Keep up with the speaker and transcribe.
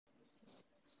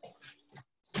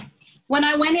When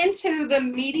I went into the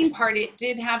meeting part, it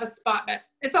did have a spot, but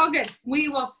it's all good. We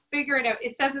will figure it out.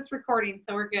 It says it's recording,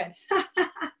 so we're good.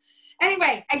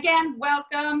 Anyway, again,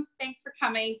 welcome. Thanks for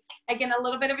coming. Again, a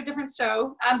little bit of a different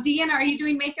show. Deanna, are you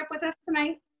doing makeup with us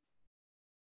tonight?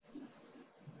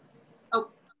 Oh,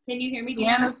 can you hear me,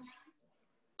 Deanna?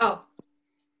 Oh.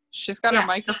 She's got her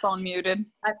microphone muted.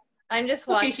 I'm just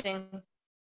watching.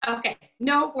 Okay,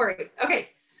 no worries.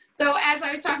 Okay, so as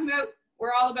I was talking about,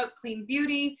 we're all about clean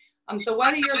beauty. So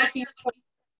whether you're looking for,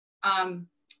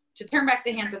 to turn back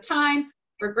the hands of time,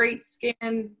 for great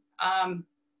skin,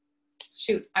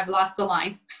 shoot, I've lost the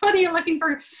line. Whether you're looking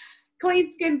for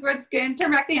clean skin, good skin,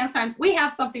 turn back the hands of time, we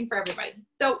have something for everybody.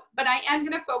 So, but I am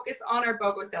gonna focus on our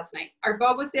BOGO sale tonight. Our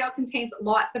BOGO sale contains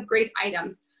lots of great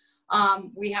items.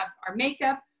 We have our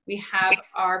makeup, we have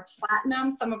our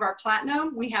platinum, some of our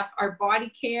platinum, we have our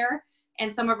body care,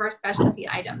 and some of our specialty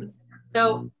items.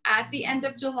 So at the end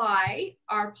of July,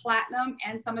 our platinum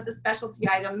and some of the specialty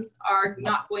items are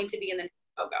not going to be in the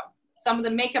BOGO. Some of the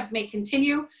makeup may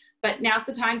continue, but now's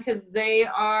the time because they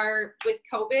are with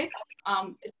COVID.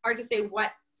 It's hard to say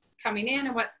what's coming in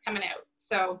and what's coming out.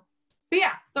 So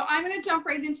yeah, so I'm gonna jump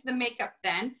right into the makeup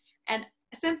then. And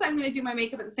since I'm gonna do my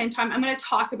makeup at the same time, I'm gonna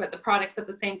talk about the products at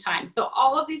the same time. So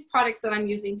all of these products that I'm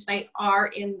using tonight are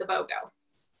in the BOGO.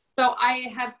 So I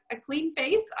have a clean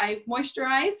face, I've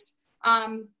moisturized.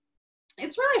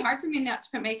 It's really hard for me not to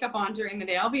put makeup on during the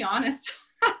day, I'll be honest.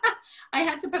 I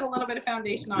had to put a little bit of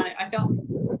foundation on it. I felt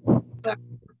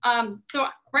so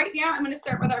right now I'm going to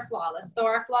start with our Flawless. So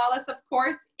our Flawless, of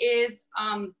course, is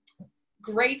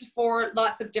great for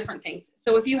lots of different things.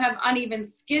 So if you have uneven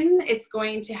skin, it's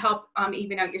going to help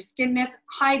even out your skinness,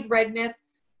 hide redness,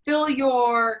 fill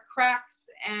your cracks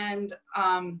and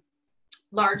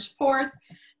large pores,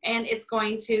 and it's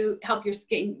going to help your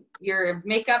skin, your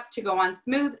makeup to go on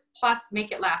smooth, plus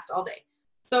make it last all day.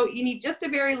 So you need just a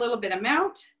very little bit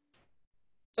amount.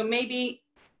 So maybe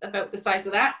about the size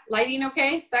of that. Lighting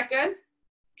okay? Is that good?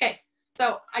 Okay.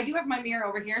 So I do have my mirror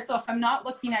over here. So if I'm not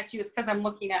looking at you, it's because I'm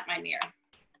looking at my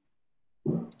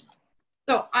mirror.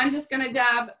 So I'm just going to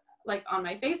dab like on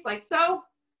my face like so.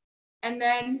 And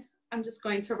then I'm just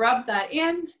going to rub that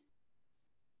in.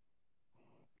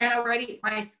 And already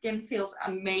my skin feels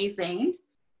amazing.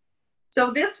 So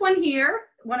this one here,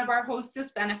 one of our Hostess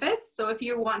benefits. So if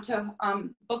you want to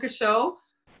book a show,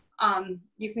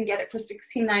 you can get it for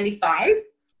 $16.95.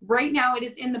 Right now it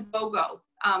is in the BOGO.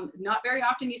 Not very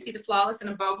often you see the Flawless in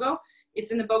a BOGO.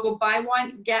 It's in the BOGO, buy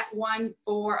one, get one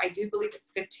for, I do believe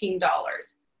it's $15.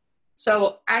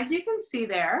 So as you can see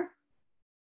there,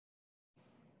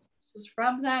 just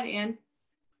rub that in.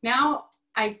 Now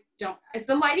is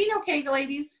the lighting okay,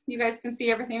 ladies? You guys can see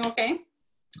everything okay?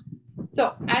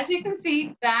 So as you can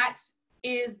see, that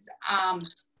is,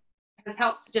 has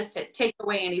helped just to take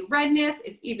away any redness.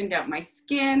 It's evened out my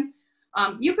skin.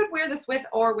 You could wear this with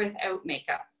or without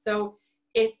makeup. So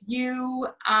if you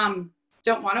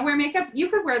don't want to wear makeup, you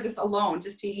could wear this alone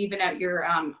just to even out your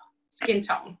skin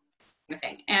tone kind of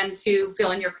thing, and to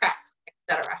fill in your cracks,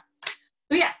 etc.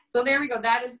 So yeah, so there we go.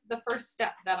 That is the first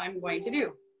step that I'm going to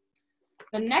do.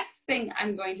 The next thing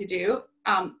I'm going to do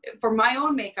for my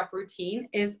own makeup routine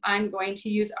is I'm going to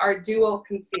use our Duo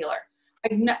Concealer.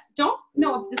 I don't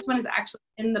know if this one is actually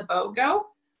in the BOGO,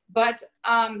 but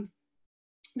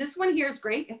this one here is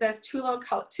great. It says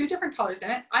two different colors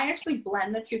in it. I actually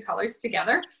blend the two colors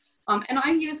together. And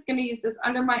I'm going to use this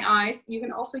under my eyes. You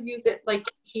can also use it like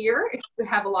here if you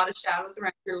have a lot of shadows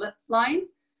around your lips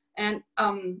lines. And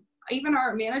even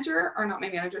our manager, or not my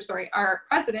manager, sorry, our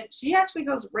president, she actually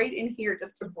goes right in here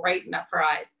just to brighten up her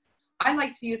eyes. I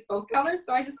like to use both colors,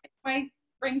 so I just take my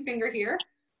ring finger here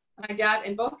and I dab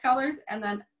in both colors, and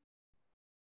then,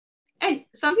 and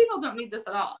some people don't need this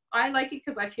at all. I like it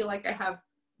because I feel like I have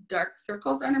dark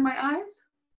circles under my eyes.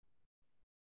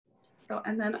 So,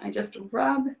 and then I just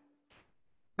rub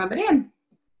it in.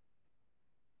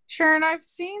 Sharon, I've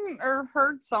seen or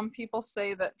heard some people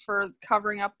say that for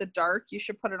covering up the dark, you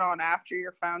should put it on after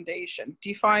your foundation. Do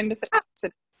you find if it's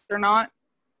or not?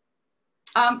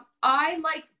 I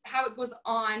like how it goes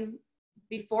on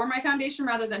before my foundation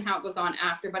rather than how it goes on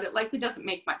after, but it likely doesn't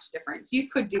make much difference. You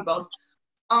could do both.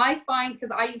 I find,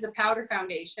 because I use a powder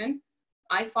foundation,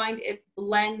 I find it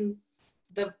blends,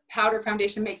 the powder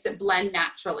foundation makes it blend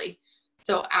naturally.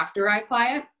 So after I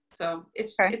apply it, so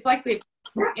it's likely,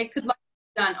 it could be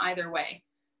done either way.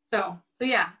 So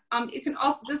yeah, you can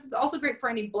also, this is also great for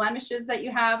any blemishes that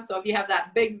you have. So if you have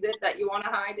that big zit that you want to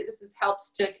hide, this helps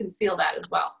to conceal that as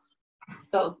well.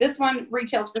 So this one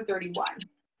retails for $31.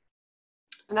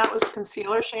 And that was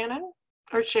concealer, Shannon?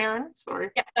 Or Sharon, sorry.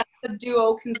 Yeah, that's the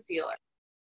Duo Concealer.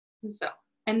 So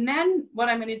And then what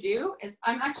I'm gonna do is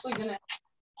I'm actually gonna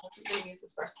use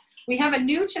this first. We have a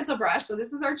new chisel brush. So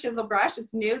this is our chisel brush.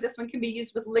 It's new. This one can be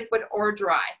used with liquid or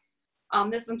dry.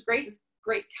 This one's great. It's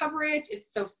great coverage.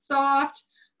 It's so soft.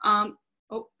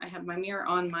 Oh, I have my mirror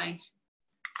on my,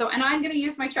 and I'm gonna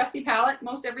use my trusty palette.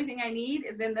 Most everything I need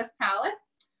is in this palette.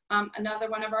 Another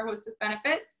one of our Hostess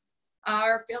benefits,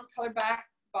 our field color back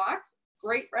box,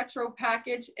 great retro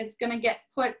package. It's gonna get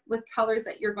put with colors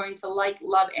that you're going to like,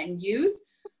 love, and use.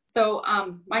 So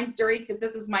mine's dirty because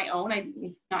this is my own.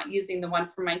 I'm not using the one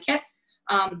from my kit.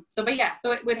 But yeah,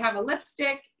 so it would have a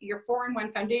lipstick, your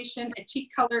 4-in-1 foundation, a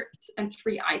cheek color, and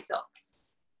 3 eye silks.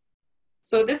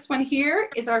 So this one here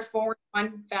is our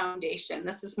 4-in-1 foundation.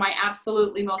 This is my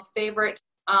absolutely most favorite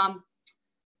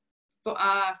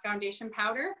foundation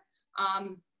powder.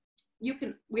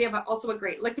 We have also a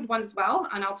great liquid one as well,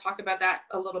 and I'll talk about that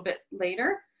a little bit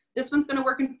later. This one's going to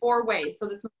work in 4 ways. So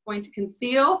this one's going to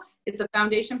conceal. It's a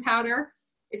foundation powder.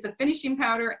 It's a finishing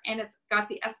powder, and it's got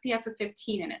the SPF of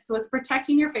 15 in it. So it's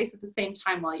protecting your face at the same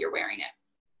time while you're wearing it.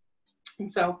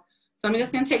 And so I'm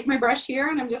just going to take my brush here,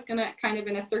 and I'm just going to kind of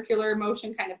in a circular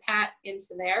motion kind of pat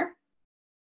into there.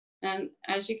 And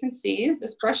as you can see,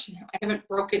 this brush, I haven't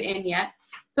broke it in yet.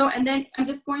 So, and then I'm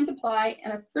just going to apply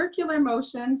in a circular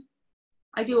motion.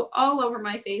 I do all over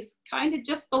my face, kind of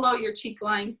just below your cheek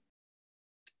line.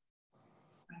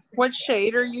 What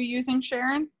shade are you using,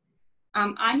 Sharon?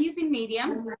 I'm using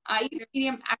medium. I use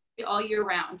medium actually all year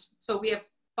round. So we have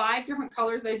 5 different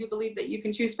colors I do believe that you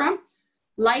can choose from.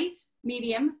 Light,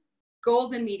 medium,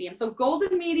 golden medium. So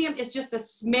golden medium is just a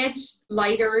smidge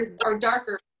lighter or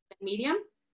darker than medium.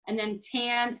 And then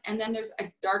tan, and then there's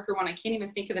a darker one. I can't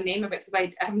even think of the name of it because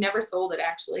I have never sold it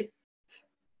actually.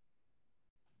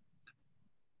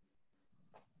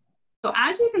 So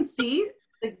as you can see,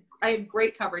 I have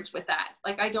great coverage with that.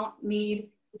 Like I don't need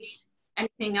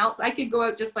anything else. I could go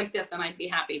out just like this and I'd be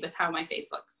happy with how my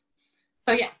face looks.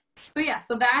 So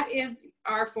that is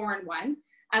our 4-in-1.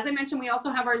 As I mentioned, we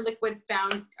also have our liquid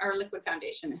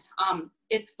foundation.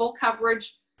 It's full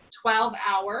coverage,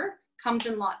 12-hour, comes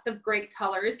in lots of great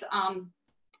colors.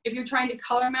 If you're trying to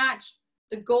color match,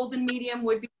 the golden medium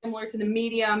would be similar to the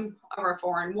medium of our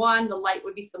 4-in-1. The light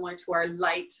would be similar to our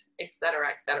light, et cetera,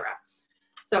 et cetera.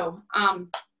 So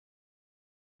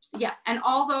yeah, and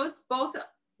all those, both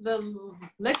the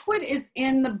liquid is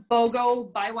in the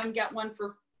BOGO, buy one, get one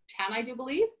for 10, I do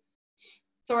believe.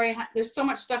 Sorry, there's so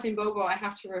much stuff in BOGO, I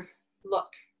have to look.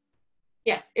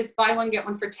 Yes, it's buy one, get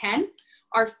one for 10.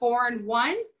 Our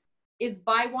 4-in-1 is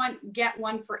buy one, get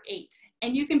one for 8.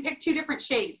 And you can pick 2 different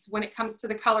shades when it comes to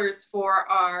the colors for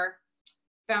our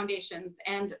foundations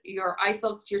and your eye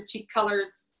silks, your cheek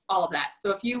colors, all of that.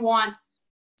 So if you want,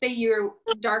 say you're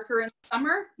darker in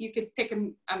summer, you could pick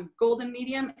a golden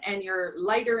medium, and you're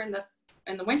lighter in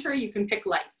the winter, you can pick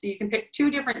light. So you can pick 2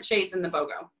 different shades in the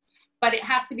BOGO, but it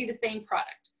has to be the same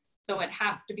product. So it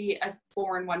has to be a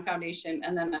 4-in-1 foundation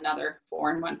and then another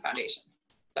 4-in-1 foundation.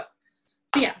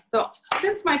 So yeah, so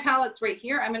since my palette's right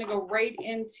here, I'm gonna go right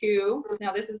into,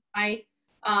 now this is my,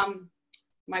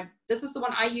 this is the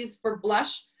one I use for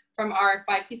blush from our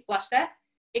 5-piece blush set.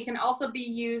 It can also be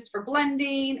used for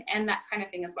blending and that kind of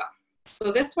thing as well.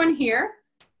 So this one here,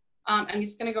 I'm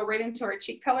just gonna go right into our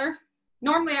cheek color.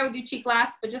 Normally I would do cheek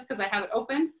last, but just because I have it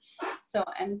open. So,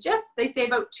 and just, they say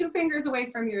about 2 fingers away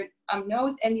from your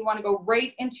nose, and you wanna go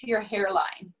right into your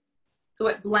hairline. So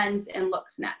it blends and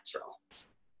looks natural.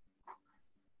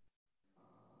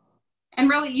 And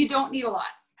really, you don't need a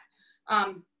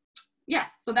lot. Yeah,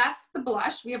 so that's the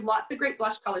blush. We have lots of great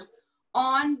blush colors.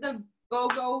 On the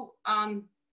BOGO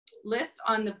list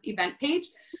on the event page,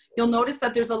 you'll notice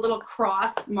that there's a little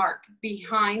cross mark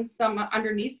behind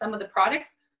underneath some of the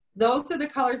products. Those are the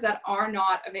colors that are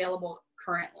not available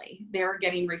currently. They're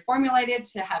getting reformulated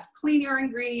to have cleaner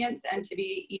ingredients and to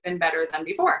be even better than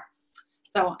before.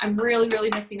 So I'm really, really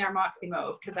missing our Moxie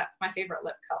Mauve because that's my favorite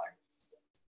lip color.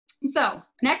 So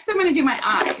next I'm gonna do my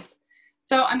eyes.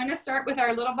 So I'm gonna start with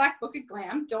our little black book of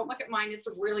glam. Don't look at mine, it's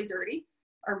really dirty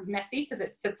or messy because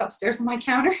it sits upstairs on my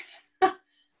counter.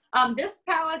 This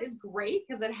palette is great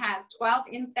because it has 12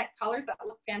 inset colors that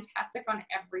look fantastic on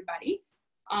everybody.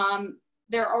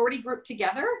 They're already grouped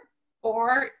together,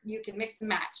 or you can mix and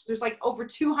match. There's like over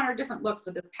 200 different looks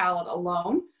with this palette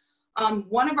alone.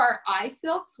 One of our eye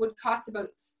silks would cost about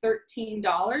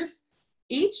 $13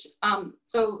 each.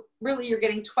 So really you're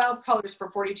getting 12 colors for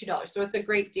 $42. So it's a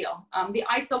great deal. The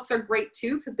eye silks are great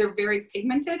too because they're very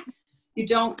pigmented. You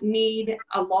don't need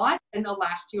a lot and they'll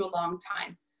last you a long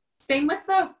time. Same with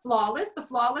the Flawless. The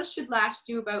Flawless should last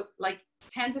you about like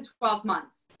 10 to 12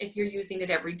 months if you're using it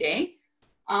every day.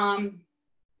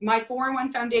 My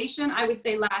 4-in-1 foundation, I would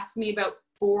say lasts me about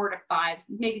 4 to 5,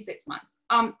 maybe 6 months.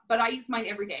 But I use mine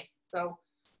every day. So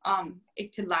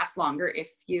it could last longer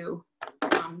if you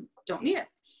don't need it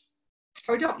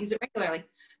or don't use it regularly.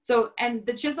 So, and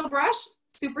the chisel brush,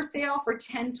 super sale for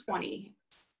 $10.20.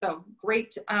 So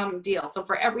great deal. So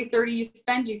for every 30 you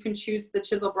spend, you can choose the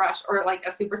chisel brush or like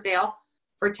a super sale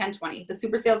for $10.20. The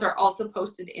super sales are also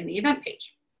posted in the event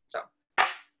page.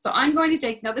 So I'm going to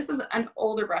take, now this is an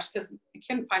older brush because I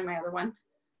couldn't find my other one.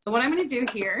 So what I'm going to do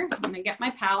here, I'm going to get my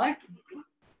palette.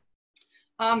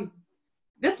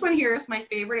 This one here is my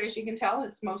favorite, as you can tell,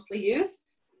 it's mostly used.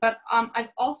 But I've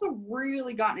also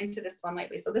really gotten into this one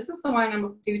lately. So this is the one I'm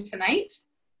going to do tonight.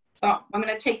 So I'm going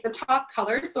to take the top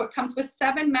colors. So it comes with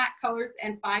 7 matte colors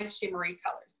and 5 shimmery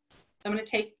colors. So I'm going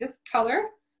to take this color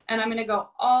and I'm going to go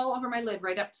all over my lid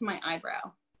right up to my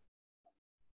eyebrow.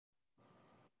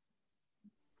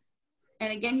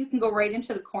 And again, you can go right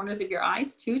into the corners of your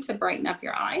eyes too to brighten up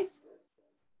your eyes.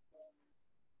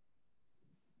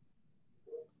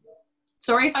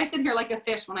 Sorry if I sit here like a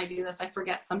fish when I do this. I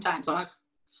forget sometimes. I'm like,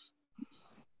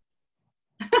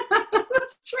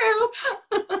 that's true.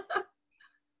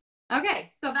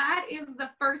 Okay, so that is the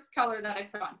first color that I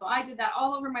put on. So I did that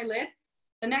all over my lid.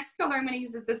 The next color I'm going to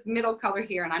use is this middle color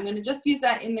here. And I'm going to just use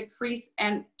that in the crease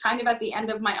and kind of at the end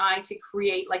of my eye to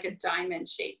create like a diamond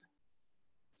shape.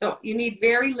 So you need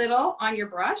very little on your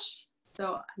brush.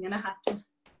 So I'm going to have to,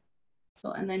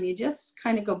 so, and then you just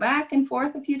kind of go back and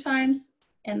forth a few times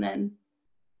and then,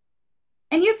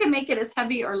 and you can make it as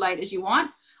heavy or light as you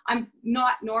want. I'm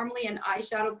not normally an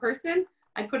eyeshadow person.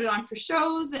 I put it on for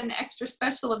shows and extra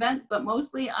special events, but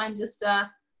mostly I'm just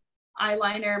a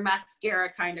eyeliner,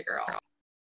 mascara kind of girl.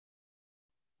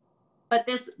 But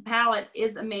this palette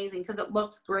is amazing because it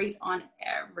looks great on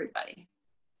everybody.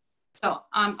 So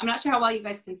I'm not sure how well you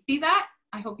guys can see that.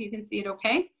 I hope you can see it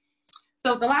okay.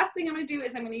 So the last thing I'm going to do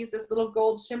is I'm going to use this little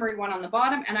gold shimmery one on the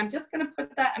bottom, and I'm just going to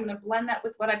put that, I'm going to blend that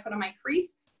with what I put on my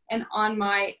crease and on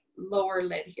my lower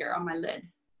lid here, on my lid.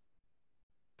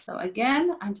 So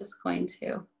again, I'm just going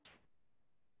to.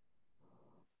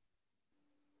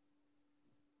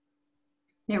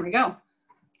 There we go.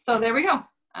 So there we go.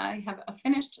 I have a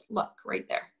finished look right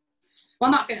there.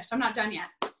 Well, not finished. I'm not done yet.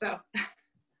 So.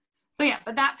 So yeah,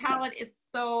 but that palette is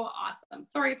so awesome.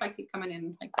 Sorry if I keep coming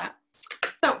in like that.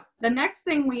 So the next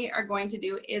thing we are going to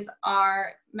do is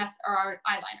our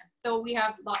eyeliner. So we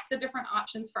have lots of different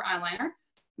options for eyeliner.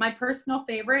 My personal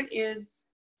favorite is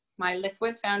my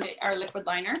liquid liquid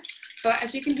liner. So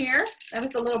as you can hear, that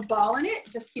was a little ball in it.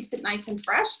 It just keeps it nice and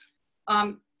fresh.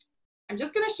 I'm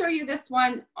just going to show you this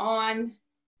one on.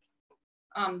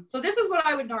 So this is what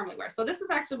I would normally wear. So this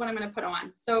is actually what I'm going to put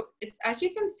on. So it's, as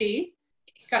you can see,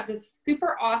 it's got this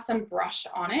super awesome brush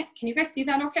on it. Can you guys see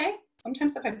that okay?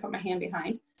 Sometimes if I put my hand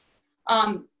behind.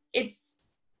 It's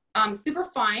super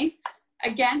fine.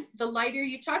 Again, the lighter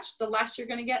you touch, the less you're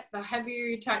gonna get. The heavier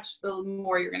you touch, the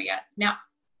more you're gonna get. Now,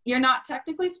 you're not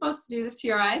technically supposed to do this to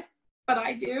your eyes, but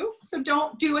I do. So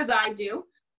don't do as I do.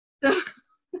 So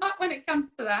not when it comes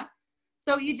to that.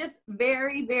 So you just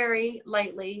very, very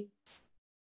lightly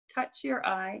touch your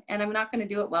eye. And I'm not gonna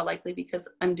do it well likely because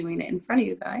I'm doing it in front of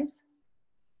you guys.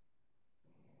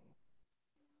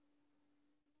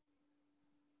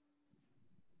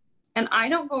 And I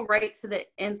don't go right to the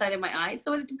inside of my eye.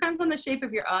 So it depends on the shape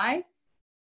of your eye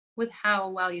with how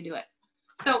well you do it.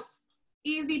 So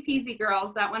easy peasy,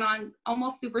 girls. That went on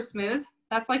almost super smooth.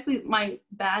 That's likely my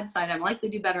bad side. I'm likely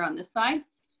to do better on this side.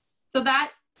 So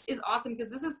that is awesome because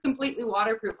this is completely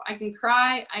waterproof. I can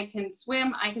cry, I can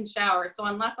swim, I can shower. So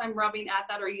unless I'm rubbing at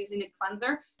that or using a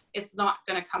cleanser, it's not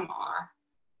gonna come off.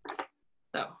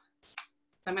 So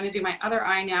I'm gonna do my other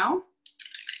eye now.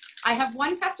 I have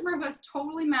one customer who has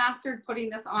totally mastered putting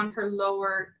this on her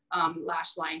lower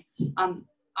lash line.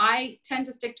 I tend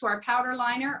to stick to our powder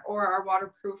liner or our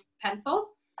waterproof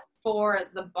pencils for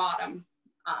the bottom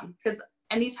because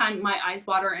anytime my eyes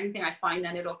water or anything, I find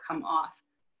that it'll come off.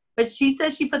 But she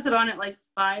says she puts it on at like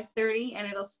 5:30 and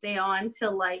it'll stay on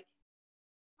till like,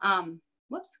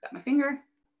 whoops, got my finger.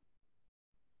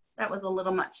 That was a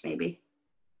little much maybe.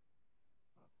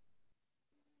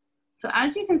 So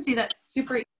as you can see, that's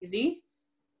super easy.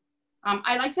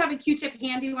 I like to have a Q-tip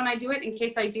handy when I do it in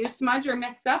case I do smudge or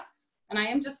mix up. And I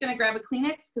am just gonna grab a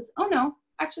Kleenex because, oh no,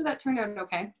 actually that turned out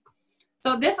okay.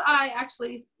 So this eye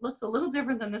actually looks a little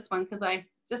different than this one because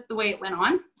just the way it went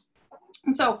on.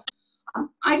 And so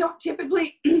I don't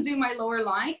typically do my lower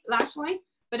lash line,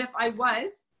 but if I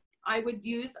was, I would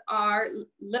use our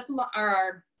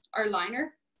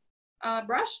liner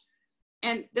brush.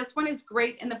 And this one is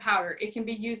great in the powder. It can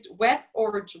be used wet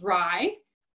or dry.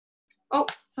 Oh,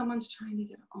 someone's trying to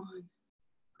get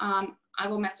on. I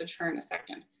will message her in a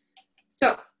second.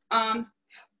 So,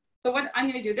 so what I'm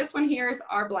going to do, this one here is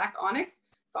our black onyx.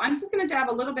 So I'm just going to dab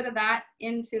a little bit of that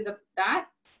into that.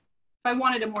 If I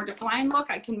wanted a more defined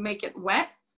look, I can make it wet.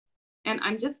 And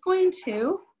I'm just going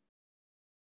to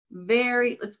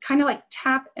it's kind of like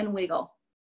tap and wiggle.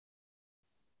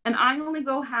 And I only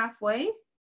go halfway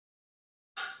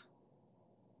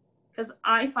because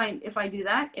I find if I do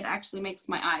that, it actually makes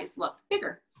my eyes look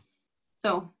bigger.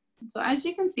 So as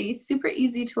you can see, super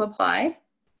easy to apply.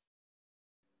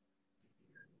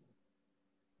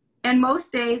 And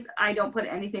most days I don't put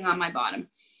anything on my bottom.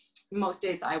 Most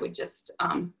days I would just,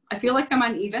 I feel like I'm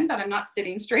uneven, but I'm not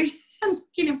sitting straight and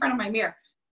looking in front of my mirror.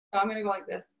 So I'm gonna go like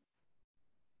this.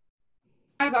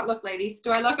 How does that look, ladies? Do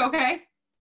I look okay?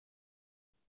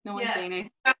 No one's saying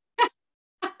anything.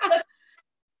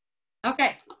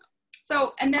 Okay.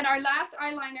 So, and then our last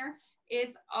eyeliner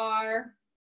is our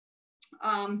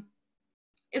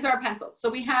pencils.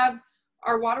 So we have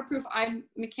our waterproof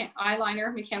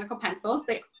eyeliner mechanical pencils.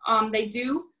 They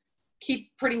do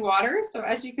keep pretty water. So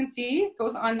as you can see, it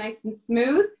goes on nice and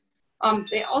smooth.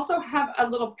 They also have a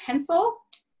little pencil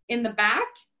in the back,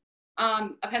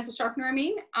 a pencil sharpener, I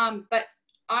mean, but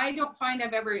I don't find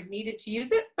I've ever needed to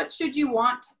use it, but should you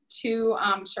want to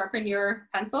sharpen your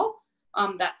pencil,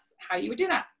 that's how you would do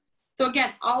that. So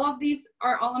again, all of these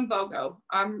are all in BOGO.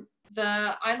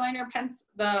 The eyeliner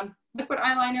the liquid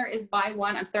eyeliner is buy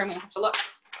one. I'm sorry, I'm gonna have to look, so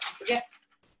I forget.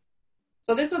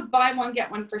 So this was buy one, get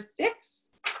one for $6.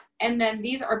 And then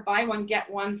these are buy one, get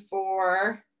one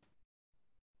for,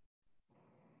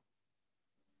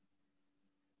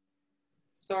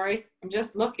 sorry, I'm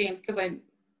just looking because I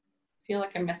feel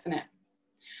like I'm missing it.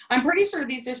 I'm pretty sure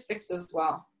these are $6 as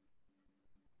well.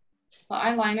 The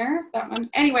eyeliner, that one.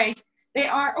 Anyway, they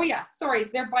are, oh yeah, sorry,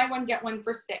 they're buy one, get one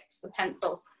for $6, the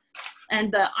pencils. And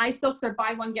the eye silks are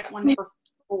buy one, get one for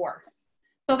 $4.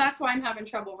 So that's why I'm having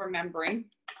trouble remembering.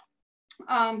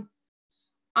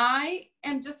 I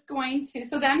am just going to,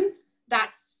 so then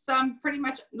that's pretty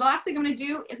much, the last thing I'm gonna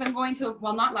do is I'm going to,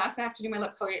 well not last, I have to do my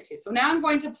lip color yet too. So now I'm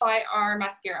going to apply our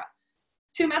mascara.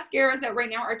 2 mascaras that right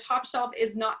now, our top shelf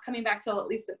is not coming back till at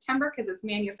least September because it's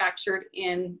manufactured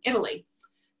in Italy.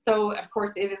 So of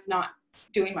course it is not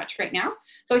doing much right now.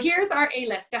 So here's our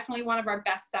A-list, definitely one of our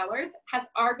best sellers, has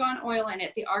argan oil in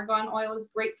it. The argan oil is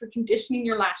great for conditioning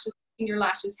your lashes, keeping your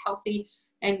lashes healthy,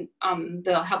 and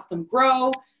they'll help them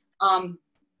grow.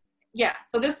 Yeah,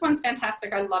 so this one's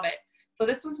fantastic, I love it. So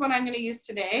this was what I'm gonna use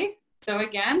today. So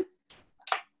again,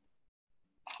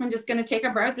 I'm just gonna take a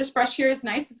brush. This brush here is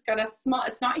nice. It's got a small,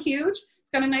 it's not huge. It's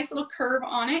got a nice little curve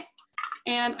on it.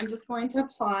 And I'm just going to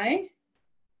apply.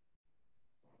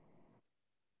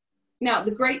 Now,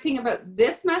 the great thing about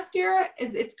this mascara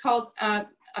is it's called a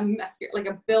mascara, like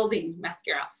a building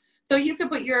mascara. So you could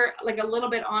put your, like a little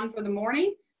bit on for the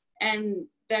morning, and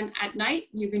then at night,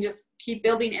 you can just keep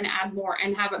building and add more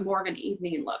and have it more of an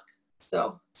evening look.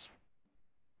 So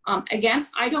again,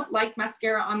 I don't like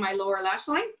mascara on my lower lash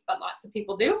line, but lots of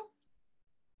people do.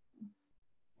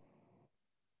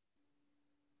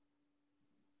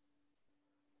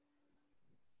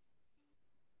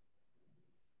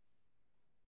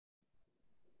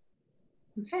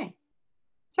 Okay,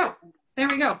 so there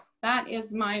we go. That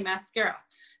is my mascara.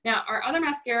 Now, our other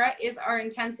mascara is our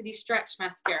Intensity Stretch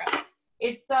Mascara.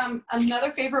 It's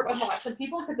another favorite with lots of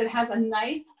people because it has a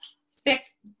nice thick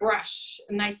brush,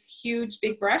 a nice huge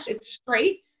big brush. It's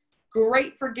straight,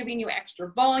 great for giving you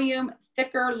extra volume,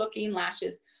 thicker looking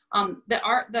lashes. The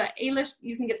A-list,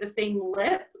 you can get the same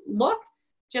look,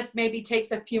 just maybe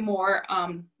takes a few more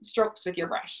strokes with your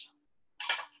brush.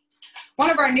 One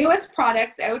of our newest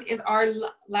products out is our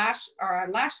Lush, I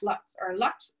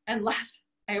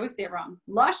always say it wrong,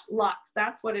 Lush Lux,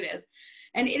 that's what it is.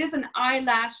 And it is an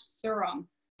eyelash serum.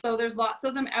 So there's lots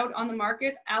of them out on the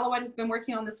market. Alouette has been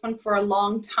working on this one for a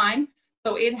long time.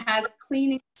 So it has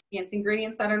clean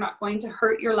ingredients that are not going to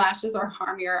hurt your lashes or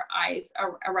harm your eyes,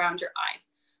 around your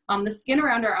eyes. The skin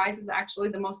around our eyes is actually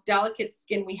the most delicate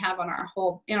skin we have on our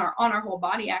whole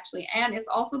body actually, and it's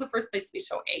also the first place we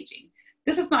show aging.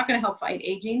 This is not going to help fight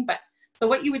aging, but so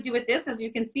what you would do with this, as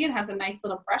you can see, it has a nice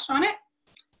little brush on it.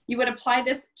 You would apply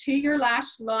this to your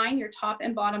lash line, your top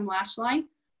and bottom lash line.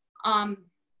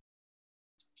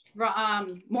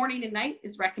 Morning and night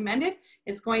is recommended.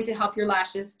 It's going to help your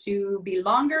lashes to be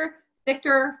longer,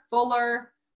 thicker,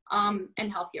 fuller,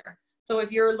 and healthier. So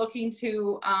if you're looking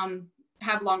to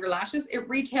have longer lashes, it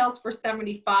retails for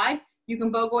 $75. You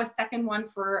can BOGO a second one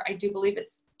for, I do believe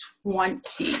it's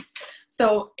 $20.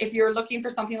 So if you're looking for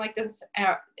something like this,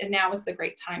 now is the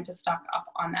great time to stock up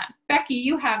on that. Becky,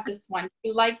 you have this one. Do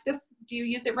you like this? Do you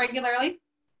use it regularly?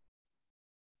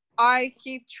 I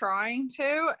keep trying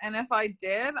to, and if I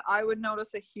did, I would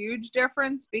notice a huge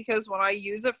difference, because when I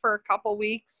use it for a couple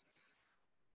weeks,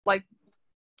 like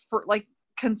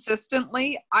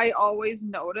consistently, I always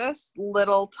notice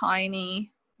little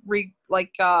tiny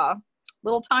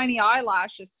little tiny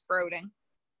eyelashes sprouting.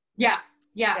 Yeah.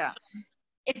 Yeah.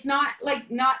 It's not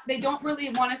they don't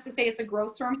really want us to say it's a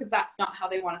growth hormone, because that's not how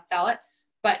they want to sell it.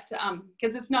 But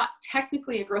because it's not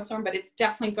technically a growth hormone, but it's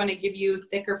definitely going to give you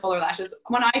thicker, fuller lashes.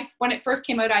 When it first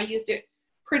came out, I used it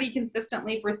pretty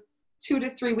consistently for 2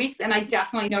 to 3 weeks, and I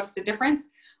definitely noticed a difference.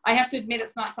 I have to admit,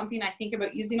 it's not something I think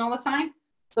about using all the time.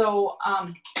 So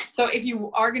so if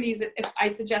you are going to use it,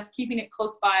 I suggest keeping it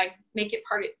close by, make it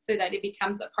so that it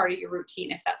becomes a part of your routine,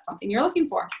 if that's something you're looking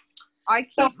for. I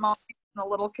keep mine in a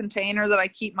little container that I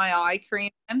keep my eye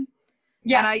cream in.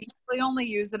 Yeah. And I usually only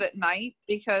use it at night,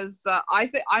 because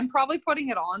I'm probably putting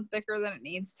it on thicker than it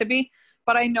needs to be.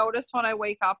 But I notice when I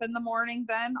wake up in the morning,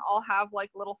 then I'll have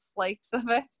like little flakes of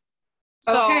it.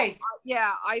 So okay.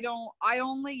 Yeah, I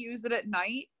only use it at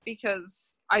night,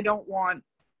 because I don't want,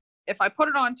 if I put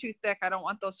it on too thick, I don't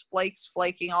want those flakes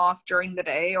flaking off during the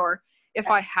day. Or if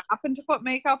I happen to put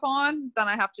makeup on, then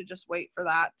I have to just wait for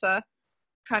that to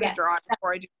kind of dry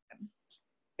before I do it.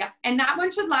 Yeah, and that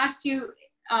one should last you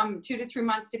 2 to 3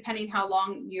 months, depending how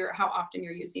often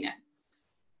you're using it.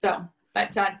 So,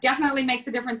 but definitely makes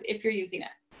a difference if you're using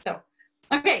it. So,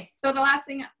 okay, so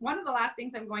one of the last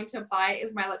things I'm going to apply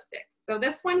is my lipstick. So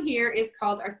this one here is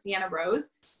called our Sienna Rose.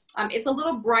 It's a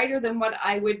little brighter than what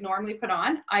I would normally put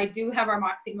on. I do have our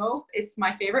Moxie Mauve. It's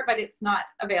my favorite, but it's not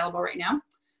available right now.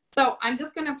 So I'm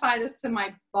just going to apply this to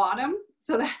my bottom,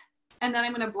 and then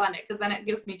I'm going to blend it, because then it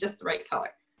gives me just the right color.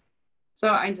 So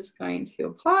I'm just going to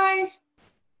apply.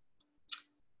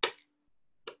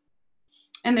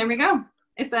 And there we go.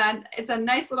 It's a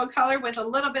nice little color with a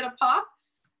little bit of pop,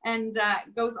 and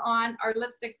goes on. Our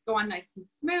lipsticks go on nice and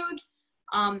smooth.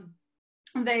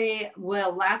 They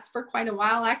will last for quite a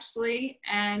while, actually.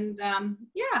 And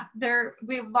yeah,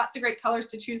 we have lots of great colors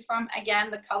to choose from.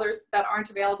 Again, the colors that aren't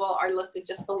available are listed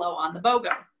just below on the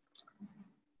BOGO.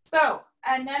 So,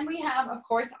 and then we have, of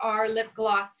course, our lip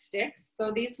gloss sticks.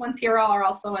 So these ones here are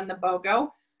also in the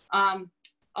BOGO.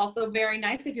 Also very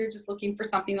nice if you're just looking for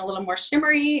something a little more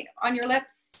shimmery on your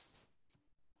lips.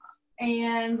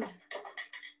 And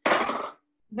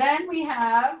then we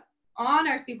have on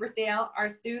our super sale, our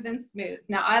Soothe and Smooth.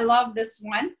 Now I love this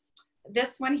one.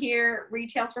 This one here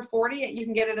retails for $40. You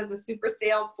can get it as a super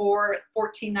sale for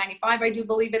 $14.95, I do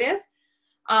believe it is.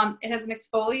 It has an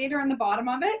exfoliator on the bottom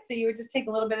of it. So you would just take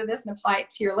a little bit of this and apply it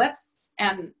to your lips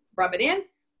and rub it in,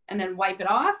 and then wipe it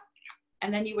off.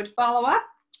 And then you would follow up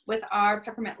with our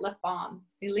peppermint lip balm.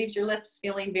 So it leaves your lips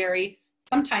feeling very,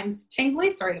 sometimes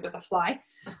tingly. Sorry, there was a fly.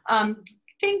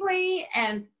 Tingly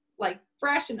and like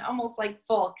fresh and almost like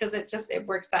full, because it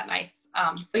works that nice.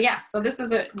 So yeah, so this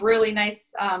is a really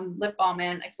nice lip balm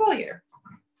and exfoliator.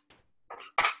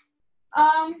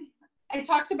 I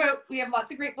talked about, we have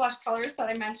lots of great blush colors that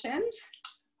I mentioned.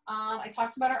 I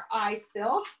talked about our eye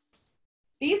silks.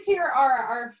 These here are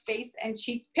our face and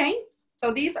cheek paints.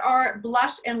 So these are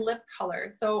blush and lip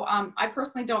colors. So I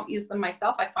personally don't use them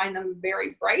myself. I find them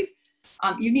very bright.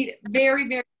 You need very,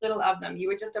 very little of them. You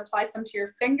would just apply some to your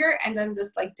finger and then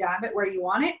just like dab it where you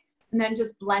want it, and then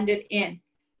just blend it in.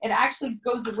 It actually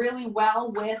goes really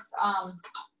well with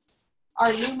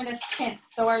our luminous tint.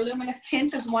 So our luminous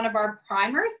tint is one of our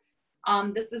primers.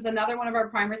 This is another one of our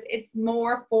primers. It's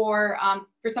more for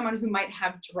someone who might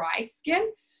have dry skin.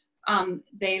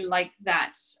 They like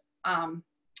that.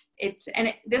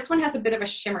 This one has a bit of a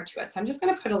shimmer to it. So I'm just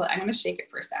going to I'm going to shake it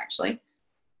first, actually.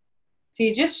 So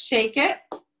you just shake it,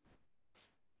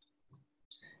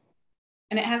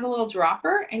 and it has a little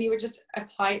dropper, and you would just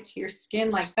apply it to your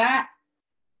skin like that.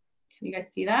 Can you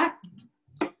guys see that?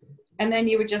 And then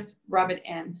you would just rub it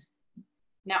in.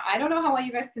 Now, I don't know how well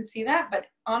you guys can see that, but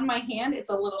on my hand, it's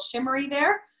a little shimmery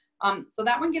there. So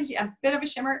that one gives you a bit of a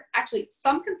shimmer. Actually,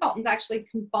 some consultants actually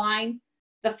combine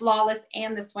the Flawless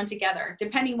and this one together,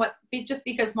 depending just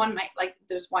because one might, like,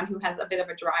 there's one who has a bit of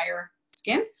a drier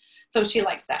skin, so she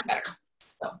likes that better.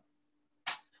 So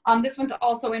this one's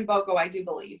also in BOGO, I do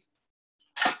believe.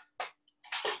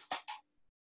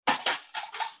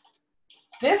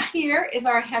 This here is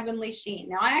our Heavenly Sheen.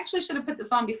 Now, I actually should have put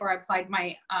this on before I applied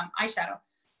my eyeshadow.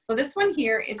 So this one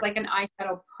here is like an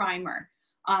eyeshadow primer.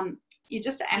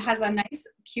 It has a nice,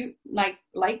 cute, like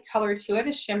light color to it,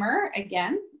 a shimmer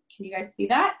again. Can you guys see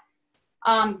that?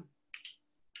 And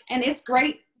it's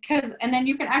great and then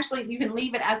you can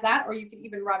leave it as that, or you can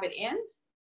even rub it in.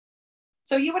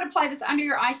 So you would apply this under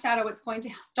your eyeshadow. It's going to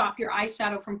stop your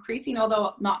eyeshadow from creasing,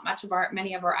 although not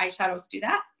many of our eyeshadows do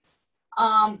that.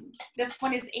 This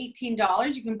one is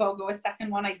 $18. You can BOGO a second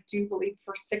one, I do believe,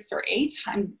 for $6 or $8.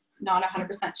 I'm not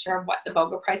 100% sure of what the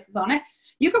BOGO price is on it.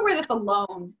 You could wear this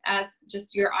alone as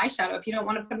just your eyeshadow. If you don't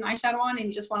want to put an eyeshadow on and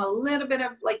you just want a little bit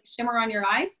of like shimmer on your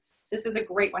eyes, this is a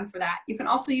great one for that. You can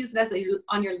also use it as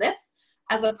on your lips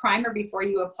as a primer before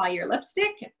you apply your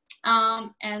lipstick.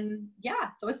 And yeah,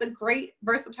 so it's a great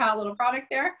versatile little product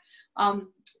there.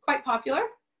 Quite popular.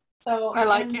 So I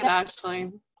like it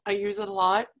actually. I use it a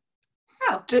lot.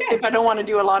 Oh, if I don't want to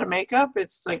do a lot of makeup,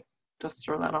 it's like just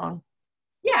throw that on.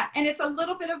 Yeah, and it's a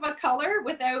little bit of a color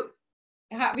without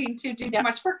having to do too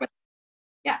much work with it.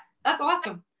 Yeah, that's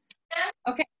awesome.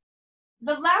 Okay,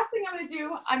 the last thing I'm going to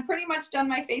do, I'm pretty much done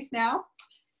my face now.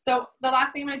 So the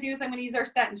last thing I'm going to do is I'm going to use our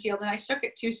Set and Shield, and I shook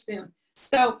it too soon.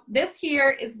 So this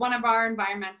here is one of our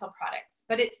environmental products,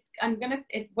 but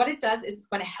what it does is it's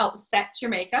going to help set your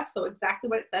makeup. So exactly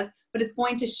what it says, but it's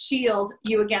going to shield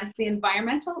you against the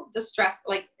environmental distress,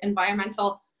 like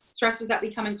environmental stressors that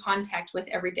we come in contact with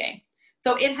every day.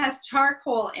 So it has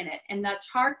charcoal in it, and that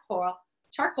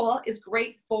charcoal is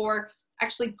great for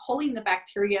actually pulling the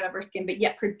bacteria out of our skin, but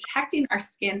yet protecting our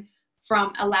skin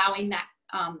from allowing that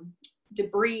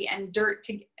debris and dirt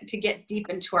to get deep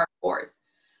into our pores.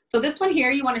 So this one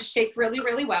here, you want to shake really,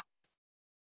 really well.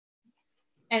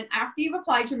 And after you've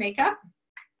applied your makeup,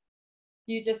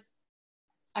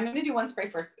 I'm going to do one spray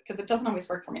first because it doesn't always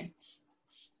work for me.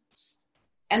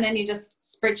 And then you just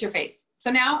spritz your face.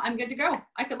 So now I'm good to go.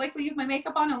 I could likely leave my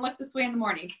makeup on and look this way in the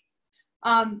morning.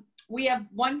 We have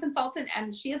one consultant,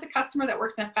 and she has a customer that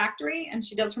works in a factory, and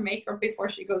she does her makeup before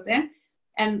she goes in.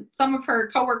 And some of her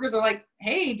coworkers are like,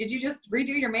 hey, did you just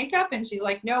redo your makeup? And she's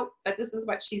like, nope, but this is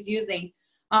what she's using.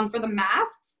 For the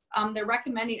masks, they're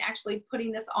recommending actually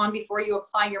putting this on before you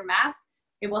apply your mask.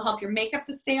 It will help your makeup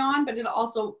to stay on, but it'll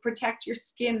also protect your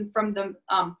skin from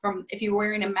from if you're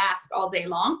wearing a mask all day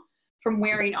long, from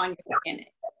wearing on your skin,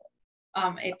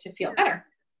 it to feel better.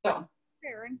 So,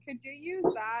 Sharon, could you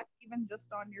use that even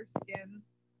just on your skin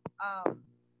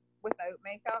without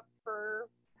makeup for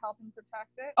helping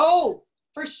protect it? Oh,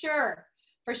 for sure,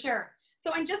 for sure.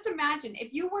 So, and just imagine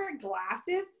if you wear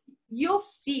glasses, you'll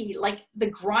see like the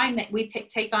grime that we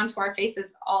take onto our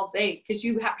faces all day. Because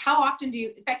how often do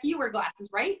you, Becky, you wear glasses,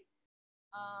 right?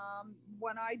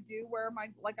 When I do wear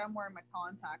I'm wearing my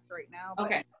contacts right now. But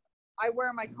okay. I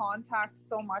wear my contacts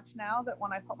so much now that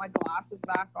when I put my glasses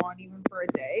back on, even for a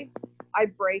day, I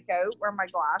break out where my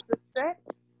glasses sit.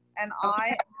 And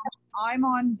okay. I'm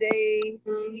on day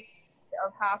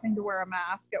of having to wear a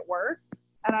mask at work,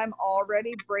 and I'm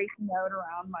already breaking out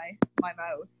around my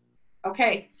mouth.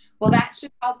 Okay, well that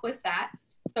should help with that.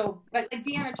 So, but like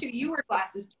Deanna too, you wear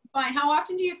glasses. Fine. How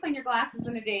often do you clean your glasses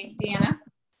in a day, Deanna?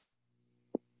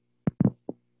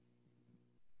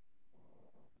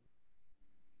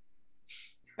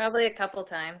 Probably a couple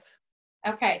times.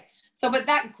 Okay, so but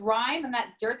that grime and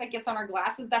that dirt that gets on our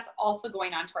glasses, that's also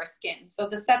going onto our skin. So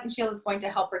the Set and Shield is going to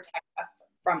help protect us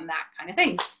from that kind of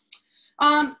things.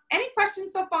 Any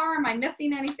questions so far? Am I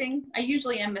missing anything? I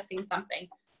usually am missing something.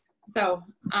 So,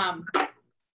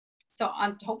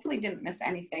 I hopefully didn't miss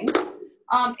anything.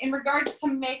 In regards to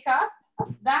makeup,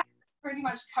 that pretty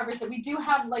much covers it. We do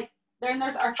have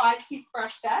there's our 5-piece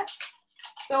brush set.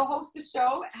 So Hostess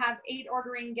Show have 8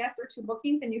 ordering guests or 2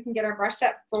 bookings, and you can get our brush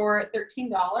set for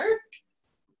 $13.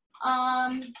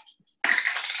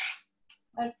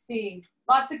 Let's see,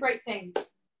 lots of great things.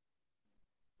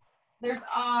 There's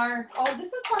this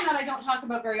is one that I don't talk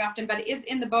about very often, but it is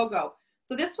in the BOGO.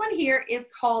 So this one here is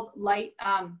called Lighten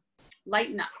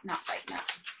Up. Let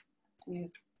me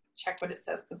check what it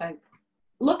says because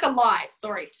Look Alive,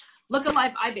 Look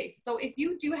Alive Eye Base. So if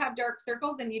you do have dark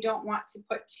circles and you don't want to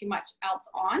put too much else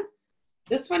on,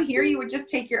 this one here, you would just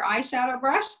take your eyeshadow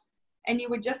brush and you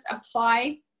would just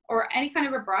apply, or any kind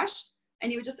of a brush,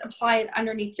 and you would just apply it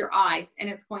underneath your eyes, and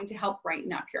it's going to help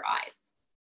brighten up your eyes.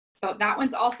 So that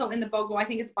one's also in the BOGO. I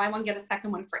think it's buy one, get a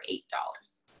second one for $8.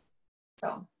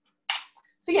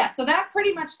 So yeah, so that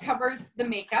pretty much covers the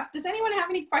makeup. Does anyone have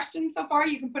any questions so far?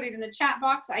 You can put it in the chat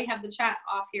box. I have the chat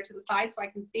off here to the side so I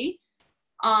can see.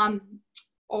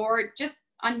 Or just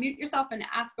unmute yourself and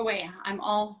ask away. I'm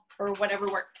all for whatever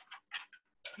works.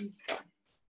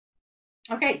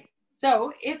 Okay,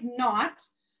 so if not,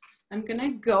 I'm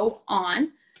gonna go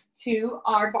on to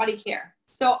our body care.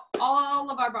 So all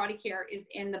of our body care is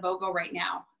in the BOGO right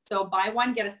now. So buy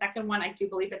one, get a second one. I do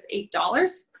believe it's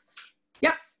 $8.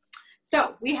 Yep.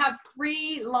 So we have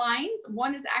 3 lines.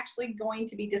 One is actually going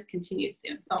to be discontinued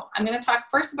soon. So I'm going to talk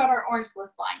first about our Orange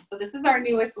Bliss line. So this is our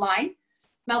newest line.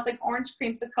 Smells like orange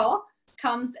creamsicle.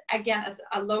 Comes again as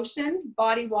a lotion,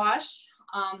 body wash,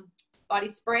 body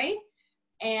spray,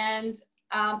 and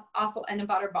also and a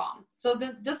butter balm. So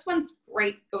this one's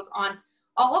great, goes on.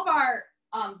 All of our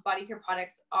body care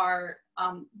products are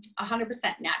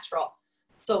 100% natural.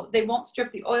 So they won't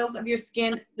strip the oils of your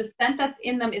skin. The scent that's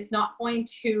in them is not going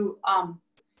to,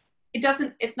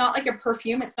 it's not like a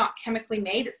perfume. It's not chemically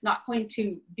made. It's not going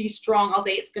to be strong all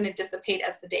day. It's going to dissipate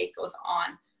as the day goes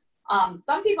on.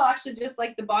 Some people actually just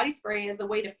like the body spray as a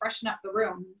way to freshen up the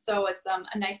room. So it's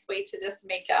a nice way to just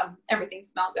make everything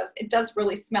smell good. It does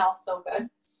really smell so good.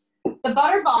 The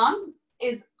butter balm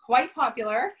is quite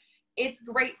popular. It's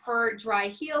great for dry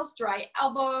heels, dry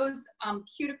elbows,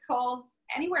 cuticles,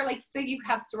 anywhere like say you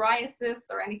have psoriasis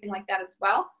or anything like that as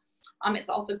well. It's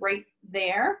also great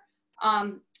there.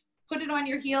 Put it on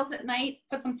your heels at night,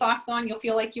 put some socks on, you'll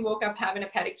feel like you woke up having a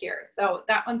pedicure. So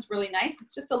that one's really nice.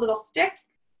 It's just a little stick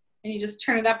and you just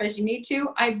turn it up as you need to.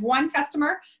 I have one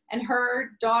customer and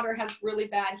her daughter has really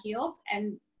bad heels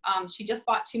and she just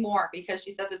bought 2 more because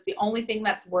she says it's the only thing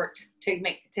that's worked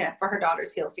for her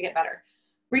daughter's heels to get better.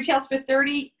 Retails for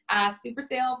 $30, super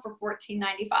sale for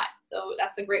 $14.95. So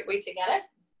that's a great way to get it.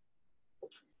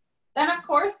 Then of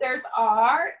course there's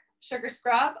our sugar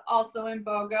scrub, also in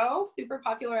BOGO, super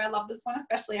popular. I love this one,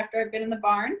 especially after I've been in the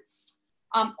barn.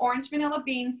 Orange vanilla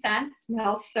bean scent,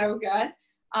 smells so good.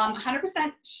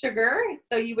 100% sugar,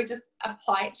 so you would just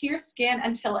apply it to your skin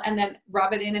and then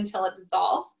rub it in until it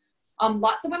dissolves.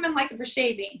 Lots of women like it for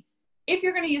shaving. If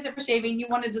you're going to use it for shaving, you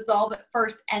want to dissolve it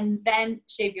first and then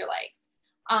shave your legs.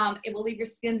 It will leave your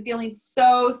skin feeling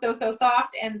so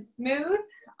soft and smooth,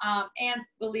 and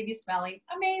will leave you smelling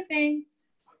amazing.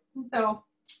 So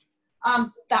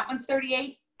that one's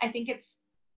 $38. I think it's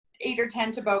 $8 or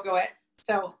 $10 to BOGO it.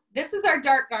 So this is our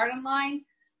dark garden line.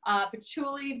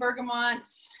 Patchouli, bergamot,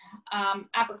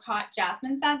 apricot,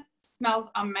 jasmine scent. Smells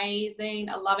amazing.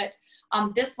 I love it.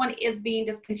 This one is being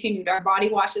discontinued. Our body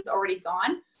wash is already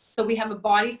gone. So we have a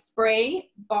body spray,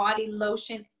 body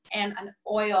lotion, and an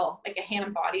oil, like a hand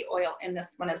and body oil in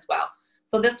this one as well.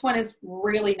 So this one is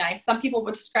really nice. Some people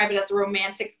would describe it as a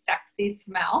romantic, sexy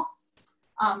smell.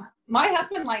 My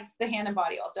husband likes the hand and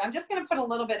body oil. So I'm just going to put a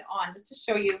little bit on just to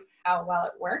show you how well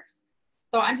it works.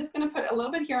 So I'm just going to put a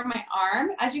little bit here on my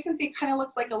arm. As you can see, it kind of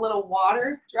looks like a little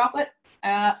water droplet.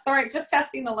 Sorry, just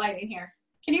testing the lighting here.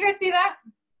 Can you guys see that?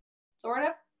 Sort of?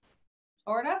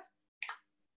 Sort of?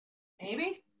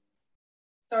 Maybe?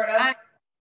 Sort of.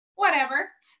 Whatever.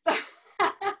 So,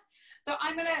 so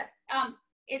I'm going to,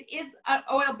 it is an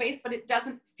oil base, but it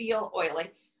doesn't feel oily.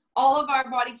 All of our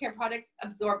body care products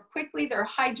absorb quickly. They're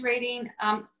hydrating,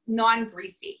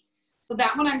 non-greasy. So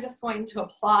that one I'm just going to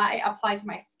apply to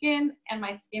my skin, and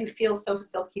my skin feels so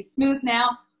silky smooth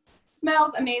now.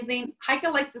 Smells amazing. Heike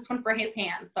likes this one for his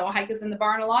hands. So Heike's in the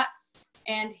barn a lot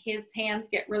and his hands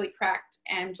get really cracked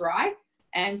and dry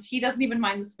and he doesn't even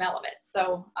mind the smell of it.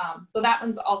 So, so that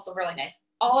one's also really nice.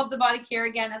 All of the body care,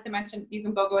 again, as I mentioned, you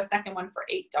can BOGO a second one for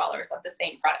 $8 of the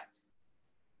same product.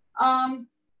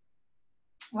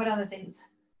 What other things?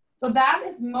 So that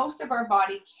is most of our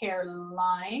body care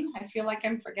line. I feel like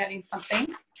I'm forgetting something.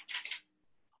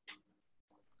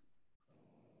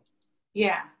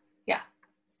 Yeah.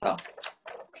 So,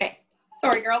 okay.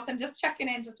 Sorry, girls. I'm just checking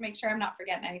in just to make sure I'm not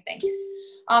forgetting anything.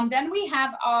 Then we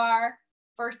have our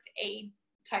first aid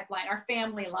type line, our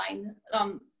family line.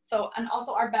 And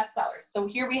also our best sellers. So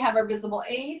here we have our Visible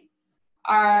Aid,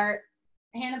 our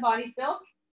Hand and Body Silk,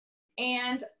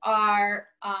 and our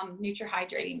Nutri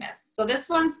Hydrating Mist. So this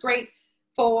one's great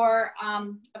for,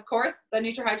 of course, the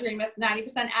Nutri Hydrating Mist,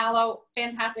 90% aloe,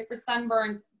 fantastic for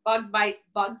sunburns, bug bites,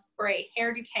 bug spray,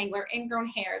 hair detangler, ingrown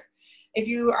hairs. If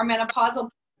you are menopausal,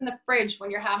 in the fridge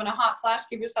when you're having a hot flash,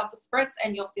 give yourself a spritz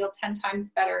and you'll feel 10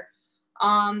 times better.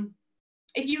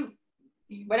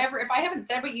 If I haven't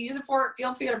said what you use it for,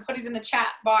 feel free to put it in the chat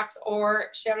box or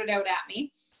shout it out at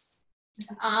me.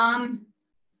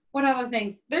 What other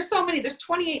things? There's so many. There's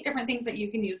 28 different things that you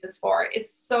can use this for.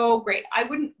 It's so great. I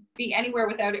wouldn't be anywhere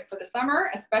without it for the summer,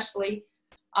 especially.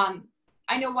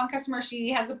 I know one customer, she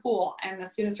has a pool, and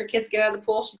as soon as her kids get out of the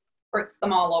pool, she squirts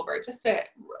them all over just to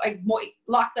like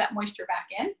lock that moisture back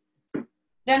in.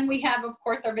 Then we have, of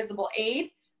course, our Visible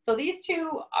Aid. So these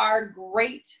two are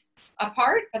great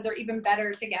apart, but they're even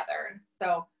better together.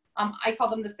 So I call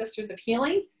them the Sisters of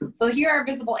Healing. So here are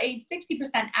Visible Aid,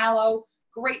 60% aloe,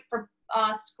 great for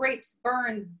scrapes,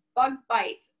 burns, bug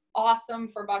bites, awesome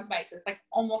for bug bites. It's like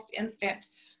almost instant.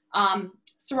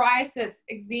 Psoriasis,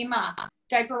 eczema,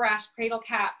 diaper rash, cradle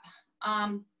cap,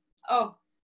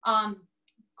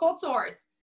 cold sores.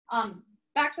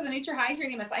 Back to the Nutri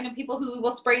Hydrating Mist. I know people who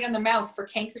will spray it in their mouth for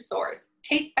canker sores.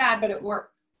 Tastes bad, but it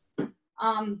works.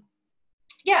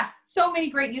 Yeah, so many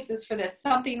great uses for this.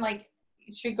 Something like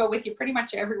it should go with you pretty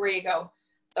much everywhere you go.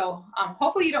 So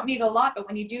hopefully you don't need a lot, but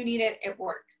when you do need it, it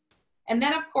works. And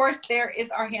then of course there is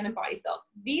our hand and body silk.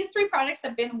 These 3 products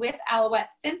have been with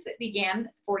Alouette since it began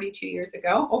 42 years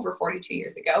ago, over 42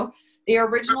 years ago. The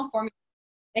original formula.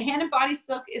 The hand and body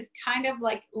silk is kind of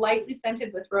like lightly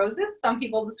scented with roses. Some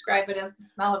people describe it as the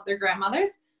smell of their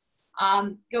grandmothers.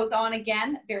 Goes on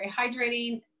again, very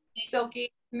hydrating,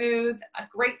 silky, smooth,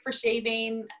 great for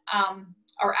shaving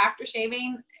or after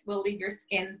shaving. Will leave your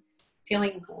skin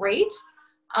feeling great.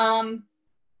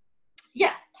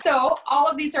 Yeah, so all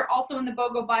of these are also in the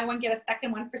BOGO buy one, get a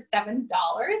second one for $7.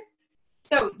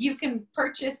 So you can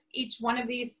purchase each one of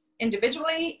these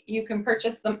individually. You can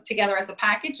purchase them together as a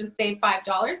package and save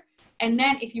 $5. And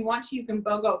then if you want to, you can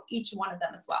BOGO each one of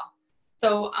them as well.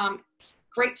 So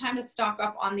great time to stock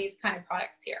up on these kind of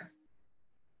products here.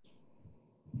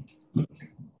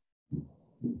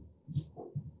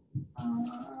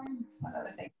 What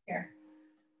other things here?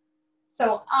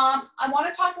 So I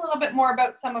want to talk a little bit more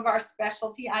about some of our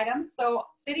specialty items. So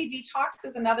City Detox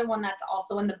is another one that's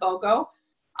also in the BOGO.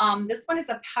 This one is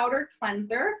a powder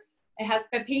cleanser. It has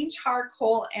pepine,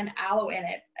 charcoal, and aloe in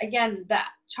it. Again, that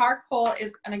charcoal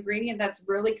is an ingredient that's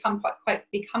really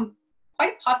become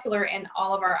quite popular in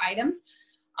all of our items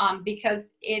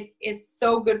because it is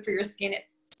so good for your skin.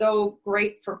 It's so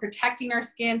great for protecting our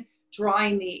skin,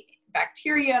 drawing the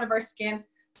bacteria out of our skin.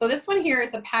 So this one here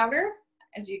is a powder.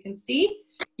 As you can see,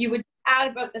 you would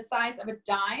add about the size of a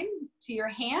dime to your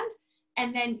hand,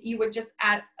 and then you would just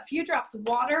add a few drops of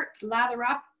water, lather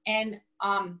up, and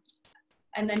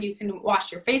then you can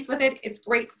wash your face with it. It's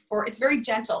great for, it's very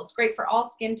gentle. It's great for all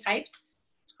skin types.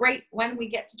 It's great when we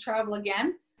get to travel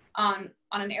again. On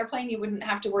an airplane, you wouldn't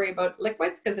have to worry about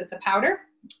liquids because it's a powder.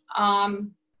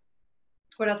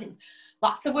 What else?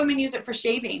 Lots of women use it for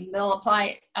shaving. They'll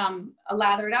apply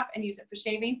lather it up and use it for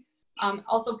shaving.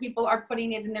 Also, people are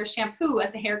putting it in their shampoo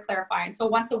as a hair clarifier. And so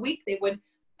once a week, they would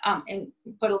and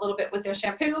put a little bit with their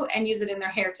shampoo and use it in their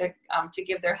hair to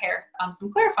give their hair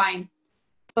some clarifying.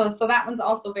 So that one's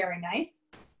also very nice.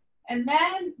 And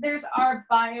then there's our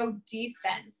Bio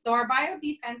Defense. So our Bio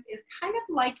Defense is kind of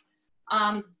like,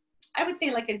 I would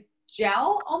say like a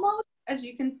gel almost, as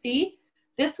you can see.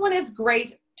 This one is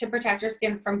great to protect your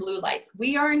skin from blue lights.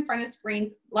 We are in front of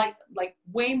screens like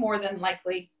way more than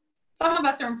likely. Some of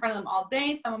us are in front of them all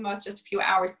day, some of us just a few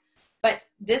hours. But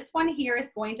this one here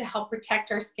is going to help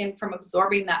protect our skin from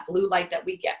absorbing that blue light that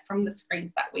we get from the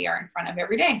screens that we are in front of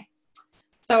every day.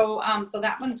 So, so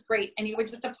that one's great. And you would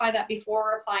just apply that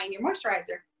before applying your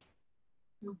moisturizer.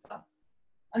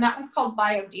 And that one's called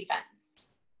Bio Defense.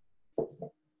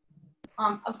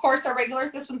 Of course, our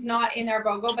regulars, this one's not in our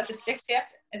BOGO, but the Stick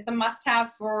Shift, it's a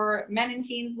must-have for men and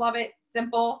teens. Love it.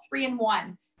 Simple,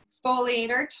 3-in-1.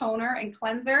 Exfoliator, toner, and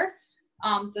cleanser.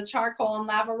 The charcoal and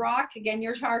lava rock, again,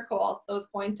 your charcoal. So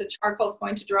charcoal is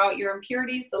going to draw out your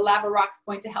impurities. The lava rock is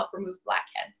going to help remove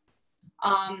blackheads.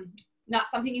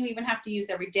 Not something you even have to use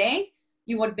every day.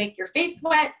 You would make your face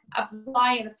wet,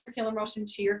 apply in a circular motion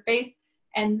to your face,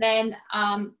 and then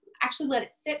actually let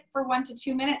it sit for 1 to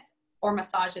 2 minutes or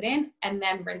massage it in and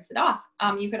then rinse it off.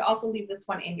 You could also leave this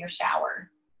one in your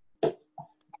shower.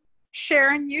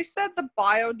 Sharon, you said the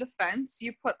Bio Defense,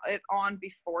 you put it on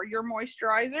before your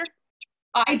moisturizer?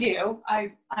 I do.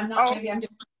 I'm not, oh.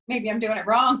 maybe I'm doing it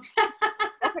wrong.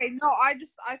 Okay, no, I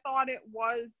thought it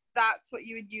was, that's what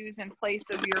you would use in place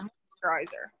of your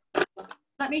moisturizer.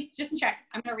 Let me just check.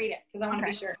 I'm going to read it because I want to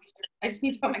be sure. I just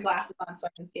need to put my glasses on so I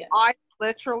can see it. I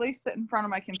literally sit in front of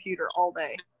my computer all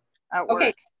day at work.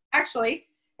 Okay, actually,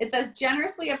 it says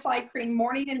generously apply cream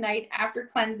morning and night after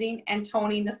cleansing and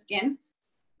toning the skin.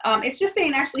 It's just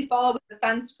saying actually follow with the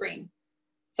sunscreen.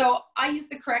 So I use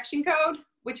the correction code,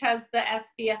 which has the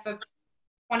SPF of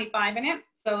 25 in it.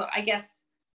 So I guess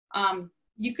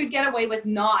you could get away with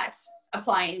not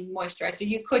applying moisturizer.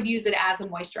 You could use it as a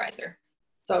moisturizer.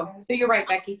 So you're right,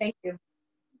 Becky. Thank you.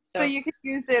 So you could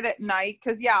use it at night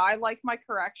because, yeah, I like my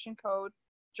correction code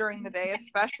during the day,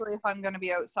 especially if I'm going to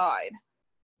be outside.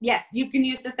 Yes, you can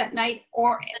use this at night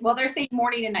or, well, they're saying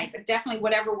morning and night, but definitely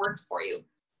whatever works for you.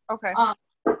 Okay.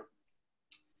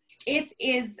 It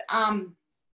is,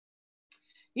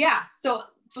 yeah. So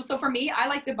for me, I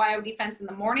like the Bio Defense in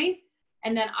the morning,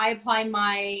 and then I apply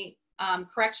my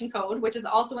correction code, which is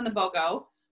also in the BOGO,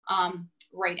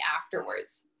 right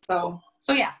afterwards. So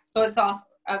yeah, so it's also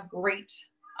a great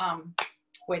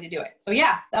way to do it. So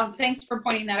yeah, thanks for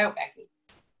pointing that out, Becky.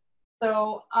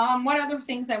 So what other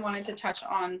things I wanted to touch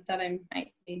on that I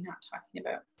might be not talking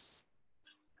about?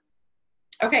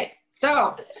 Okay,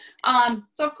 so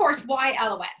of course, why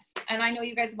Alouette? And I know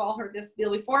you guys have all heard this spiel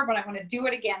before, but I want to do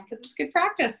it again because it's good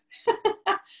practice.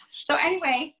 So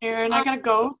anyway. Sharon, I gotta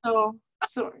go, so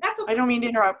So That's okay. I don't mean to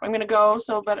interrupt. I'm gonna go.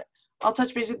 But I'll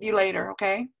touch base with you later.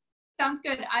 Okay. Sounds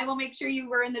good. I will make sure you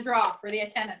were in the draw for the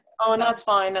attendance. Oh, and that's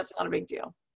fine. That's not a big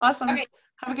deal. Awesome. Okay.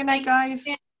 Have a good night, guys.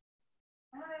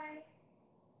 Bye.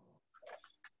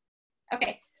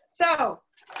 Okay. So,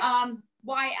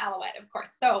 why Alouette, of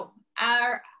course. So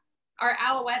our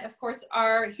Alouette, of course,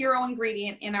 our hero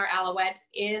ingredient in our Alouette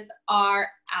is our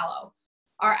aloe.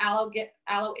 Our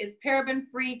aloe is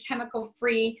paraben-free,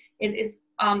 chemical-free. It is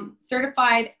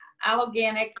certified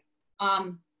allerganic,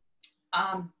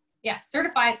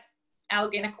 certified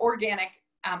allerganic, organic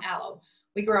aloe.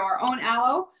 We grow our own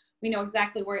aloe. We know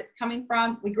exactly where it's coming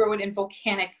from. We grow it in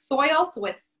volcanic soil, so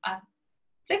it's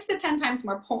 6 to 10 times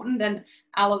more potent than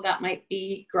aloe that might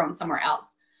be grown somewhere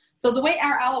else. So the way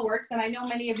our aloe works, and I know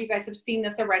many of you guys have seen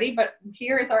this already, but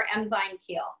here is our enzyme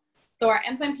peel. So our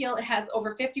enzyme peel has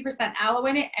over 50% aloe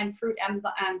in it and fruit enzymes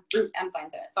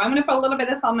in it. So I'm going to put a little bit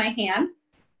of this on my hand.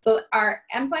 So our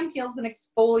enzyme peel is an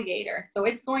exfoliator. So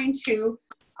it's going to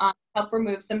help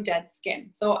remove some dead skin.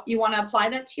 So you want to apply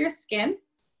that to your skin,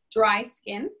 dry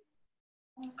skin,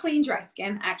 clean dry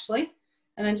skin actually,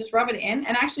 and then just rub it in.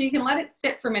 And actually you can let it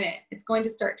sit for a minute. It's going to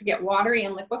start to get watery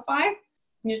and liquefy.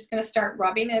 And you're just going to start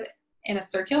rubbing it in a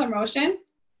circular motion.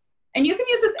 And you can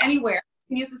use this anywhere.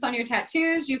 You can use this on your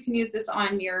tattoos. You can use this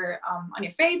on your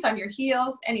face, on your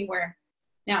heels, anywhere.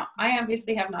 Now, I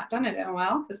obviously have not done it in a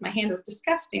while because my hand is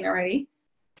disgusting already.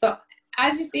 So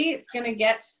as you see, it's going to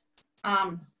get,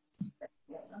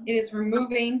 it is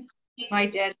removing my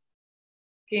dead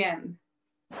skin.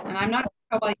 And I'm not sure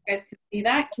how well you guys can see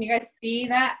that. Can you guys see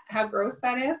that, how gross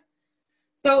that is?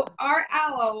 So our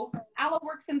aloe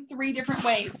works in 3 different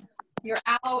ways. Your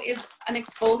aloe is an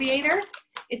exfoliator,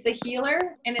 it's a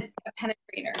healer, and it's a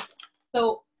penetrator.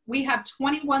 So we have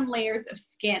 21 layers of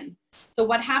skin. So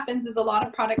what happens is a lot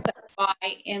of products that we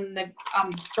buy in the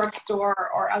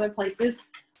drugstore or other places,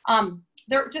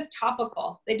 they're just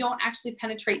topical. They don't actually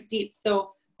penetrate deep.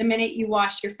 So the minute you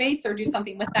wash your face or do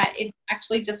something with that, it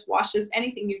actually just washes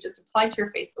anything you just applied to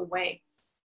your face away.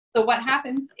 So what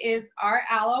happens is our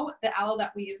aloe, the aloe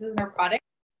that we use in our product,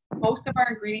 most of our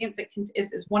ingredients,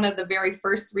 is one of the very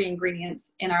first 3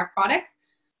 ingredients in our products.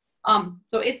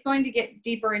 So it's going to get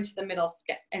deeper into the middle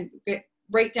skin and get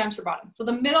right down to your bottom. So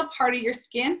the middle part of your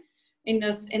skin, in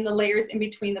the layers in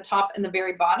between the top and the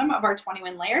very bottom of our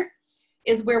 21 layers,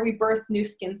 is where we birth new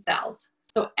skin cells.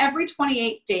 So every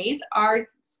 28 days, our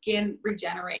skin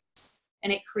regenerates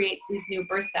and it creates these new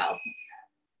birth cells.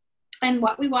 And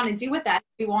what we want to do with that,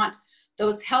 we want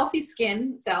those healthy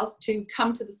skin cells to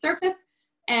come to the surface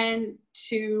and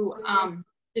to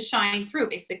shine through,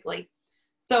 basically.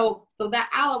 So that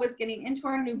aloe is getting into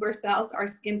our new birth cells, our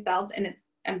skin cells,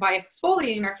 and by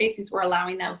exfoliating our faces, we're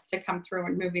allowing those to come through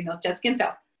and moving those dead skin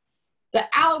cells. The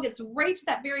aloe gets right to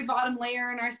that very bottom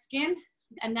layer in our skin,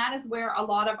 and that is where a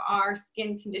lot of our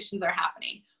skin conditions are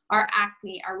happening. Our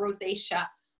acne, our rosacea,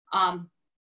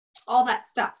 all that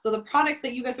stuff. So the products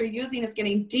that you guys are using is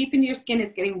getting deep into your skin.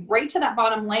 It's getting right to that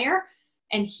bottom layer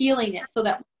and healing it so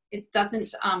that it doesn't,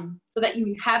 so that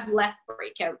you have less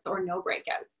breakouts or no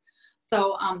breakouts.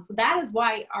 So, so that is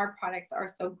why our products are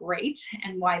so great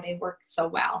and why they work so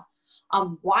well.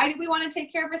 Why do we want to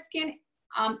take care of our skin?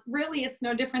 Really, it's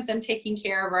no different than taking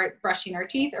care of brushing our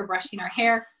teeth or brushing our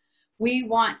hair. We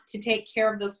want to take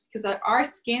care of those because our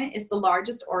skin is the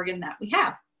largest organ that we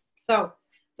have. So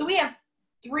we have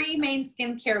 3 main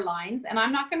skincare lines, and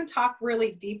I'm not going to talk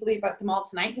really deeply about them all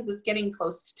tonight because it's getting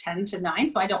close to 10 to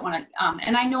 9. So I don't want to,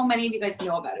 and I know many of you guys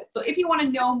know about it. So if you want to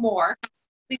know more,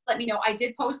 please let me know. I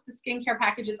did post the skincare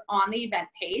packages on the event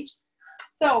page.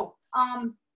 So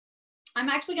I'm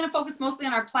actually going to focus mostly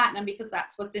on our platinum because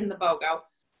that's what's in the BOGO.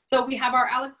 So we have our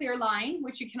Aloe Clear line,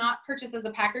 which you cannot purchase as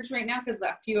a package right now because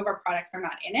a few of our products are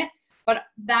not in it. But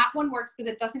that one works because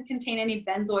it doesn't contain any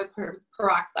benzoyl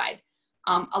peroxide.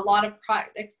 A lot of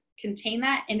products contain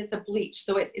that, and it's a bleach,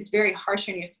 so it is very harsh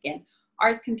on your skin.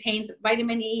 Ours contains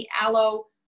vitamin E, aloe,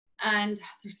 and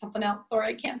there's something else.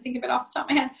 Sorry, I can't think of it off the top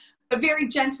of my head. But very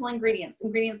gentle ingredients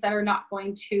that are not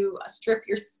going to strip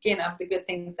your skin of the good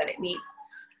things that it needs.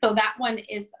 So that one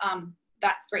is,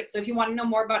 that's great. So if you want to know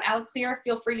more about Aloe Clear,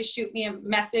 feel free to shoot me a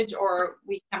message or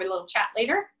we can have a little chat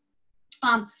later.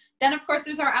 Then of course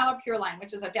there's our Aloe Pure line,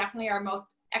 which is definitely our most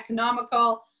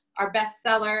economical, our best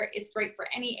seller. It's great for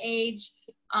any age,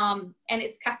 and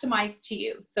it's customized to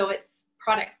you. So it's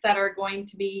products that are going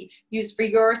to be used for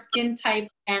your skin type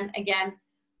and again,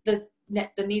 the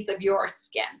needs of your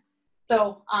skin.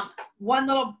 So one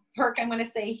little perk I'm going to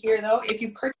say here though, if you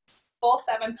purchase a full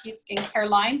 7-piece skincare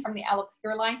line from the Aloe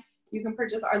Pure line, you can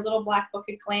purchase our little black book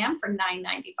of glam for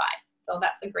 $9.95. So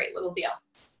that's a great little deal.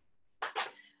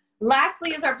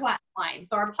 Lastly is our platinum line.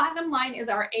 So our platinum line is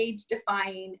our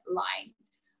age-defying line.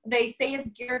 They say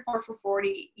it's geared more for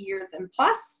 40 years and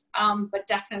plus, but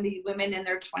definitely women in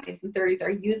their 20s and 30s are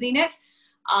using it.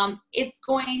 It's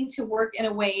going to work in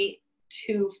a way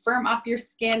to firm up your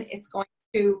skin. It's going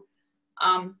to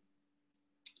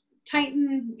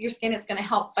tighten your skin. It's going to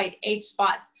help fight age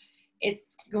spots.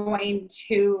 It's going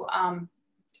to,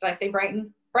 did I say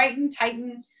brighten? Brighten,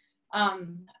 tighten,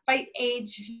 fight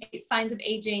age, signs of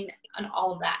aging, and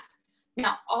all of that.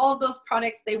 Now, all of those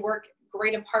products, they work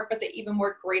great apart, but they even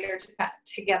work greater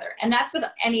together. And that's with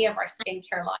any of our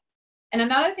skincare line. And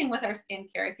another thing with our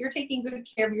skincare, if you're taking good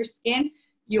care of your skin,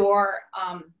 your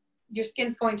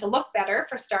skin's going to look better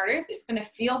for starters. It's going to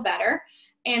feel better.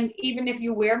 And even if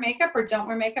you wear makeup or don't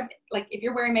wear makeup, like if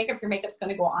you're wearing makeup, your makeup's going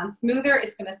to go on smoother.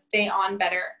 It's going to stay on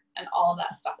better and all of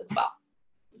that stuff as well.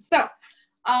 So,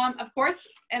 of course,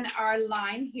 in our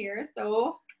line here,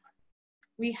 so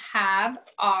we have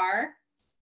our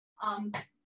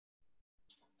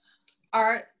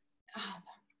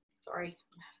sorry,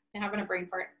 I'm having a brain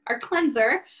fart. Our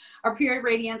cleanser, our Pure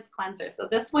Radiance cleanser. So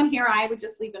this one here, I would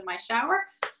just leave in my shower,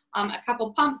 a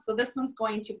couple pumps. So this one's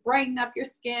going to brighten up your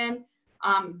skin.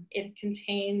 It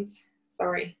contains,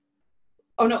 sorry.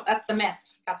 Oh no, that's the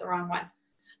mist. Got the wrong one.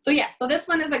 So yeah, so this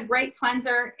one is a great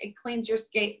cleanser. It cleans your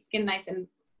skin nice and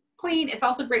clean. It's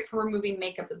also great for removing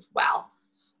makeup as well.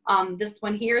 This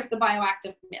one here is the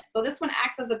Bioactive Mist. So this one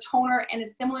acts as a toner and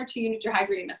it's similar to Unit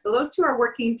Hydrating Mist. So those two are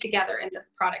working together in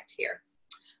this product here.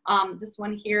 This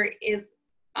one here is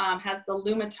has the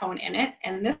Lumitone in it,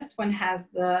 and this one has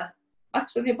the,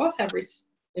 actually they both have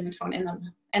Lumitone in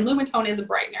them, and Lumitone is a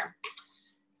brightener.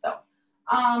 So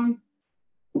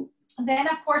then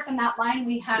of course in that line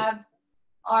we have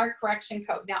our correction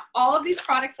code. Now all of these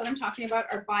products that I'm talking about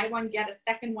are buy one get a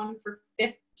second one for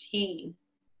 15.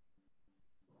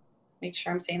 Make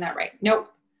sure I'm saying that right.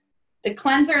 Nope. The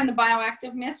cleanser and the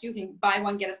Bioactive Mist, you can buy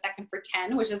one, get a second for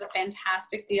 10, which is a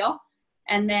fantastic deal.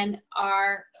 And then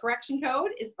our correction code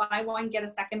is buy one, get a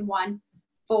second one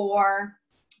for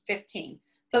 15.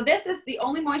 So this is the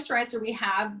only moisturizer we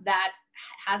have that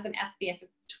has an SPF of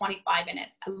 25 in it.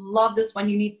 I love this one.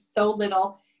 You need so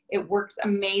little. It works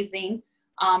amazing.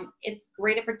 It's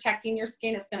great at protecting your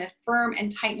skin. It's going to firm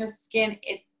and tighten your skin.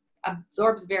 It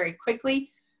absorbs very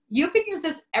quickly. You could use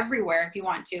this everywhere if you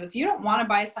want to. If you don't want to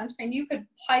buy a sunscreen, you could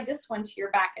apply this one to your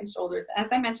back and shoulders.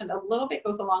 As I mentioned, a little bit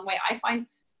goes a long way. I find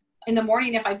in the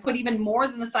morning, if I put even more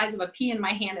than the size of a pea in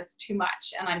my hand, it's too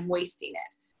much and I'm wasting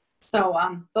it. So,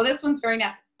 so this one's very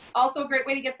nice. Also a great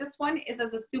way to get this one is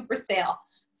as a super sale.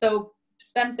 So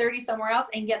spend 30 somewhere else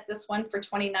and get this one for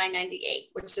 $29.98,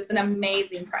 which is an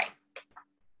amazing price.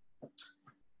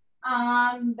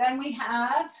 Then we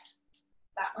have,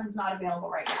 that one's not available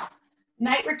right now.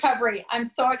 Night Recovery. I'm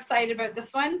so excited about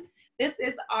this one. This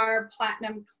is our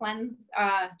Platinum Cleanse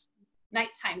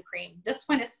Nighttime Cream. This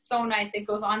one is so nice. It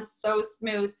goes on so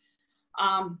smooth.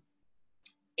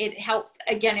 It helps,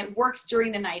 again, it works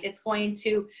during the night. It's going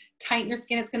to tighten your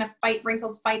skin. It's going to fight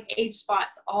wrinkles, fight age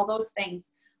spots, all those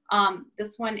things.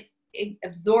 This one, it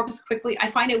absorbs quickly.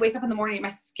 I find I wake up in the morning and my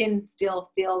skin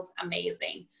still feels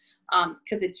amazing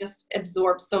because it just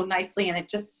absorbs so nicely, and it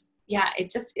just, yeah,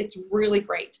 it's really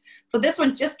great. So this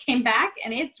one just came back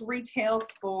and it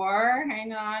retails for,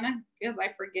 hang on, because I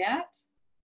forget,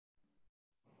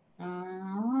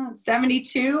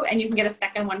 72, and you can get a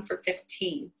second one for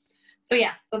 15. So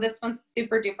yeah, so this one's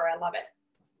super duper. I love it.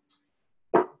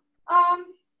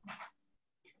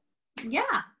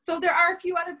 Yeah, so there are a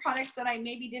few other products that I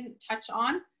maybe didn't touch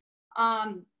on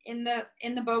in the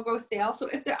BOGO sale. So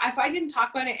if I didn't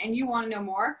talk about it and you want to know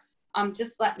more,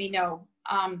 just let me know.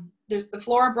 There's the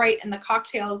Flora Bright and the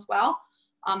cocktail as well.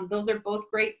 Those are both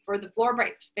great. For the Flora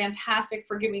Bright's fantastic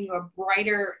for giving you a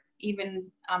brighter,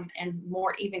 even and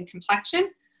more even complexion.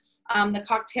 The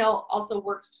cocktail also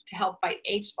works to help fight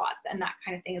age spots and that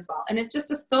kind of thing as well. And it's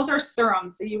just, those are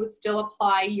serums, so you would still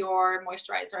apply your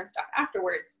moisturizer and stuff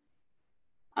afterwards.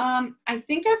 I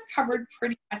think I've covered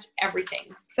pretty much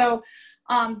everything. So,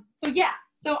 so yeah,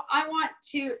 so I want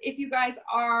to, if you guys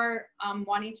are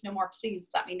wanting to know more, please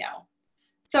let me know.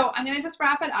 So I'm going to just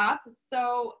wrap it up.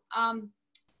 So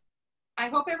I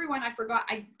hope everyone, I forgot,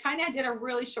 I kind of did a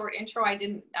really short intro. I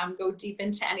didn't go deep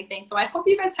into anything. So I hope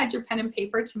you guys had your pen and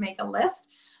paper to make a list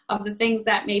of the things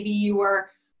that maybe you were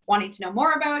wanting to know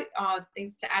more about,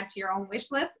 things to add to your own wish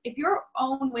list. If your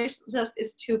own wish list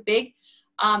is too big,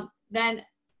 then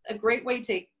a great way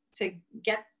to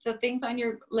get the things on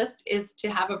your list is to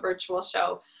have a virtual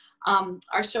show.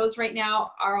 Our shows right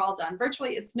now are all done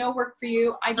virtually. It's no work for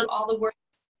you. I do all the work.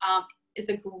 It's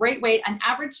a great way. An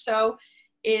average show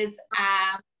is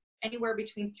anywhere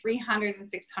between $300 and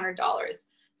 $600.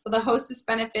 So the Hostess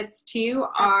benefits to you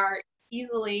are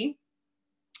easily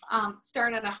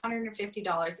start at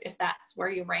 $150 if that's where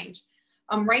you range.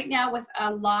 Right now with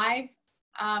a live,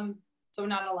 so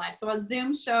a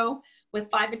Zoom show with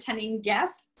 5 attending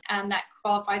guests, and that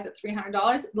qualifies at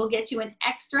 $300, we'll get you an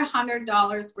extra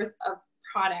 $100 worth of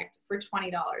product for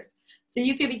 $20. So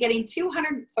you could be getting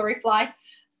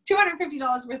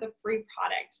 $250 worth of free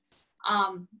product.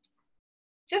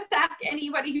 Just ask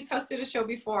anybody who's hosted a show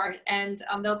before, and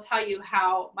they'll tell you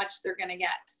how much they're going to get.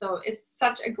 So it's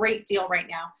such a great deal right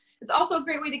now. It's also a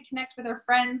great way to connect with our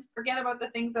friends, forget about the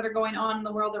things that are going on in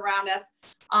the world around us.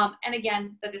 And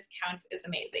again, the discount is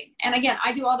amazing. And again,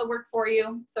 I do all the work for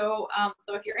you. So,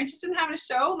 so if you're interested in having a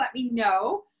show, let me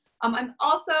know. I'm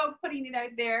also putting it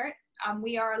out there.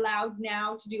 We are allowed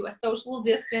now to do a social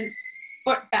distance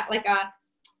foot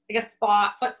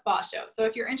spa show. So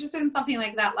if you're interested in something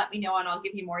like that, let me know and I'll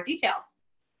give you more details.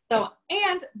 So,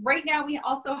 and right now we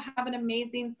also have an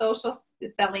amazing social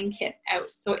selling kit out.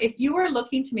 So if you are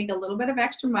looking to make a little bit of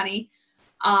extra money,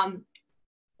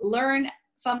 learn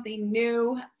something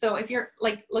new. So if you're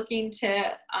like looking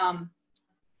to,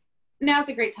 now's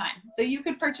a great time. So you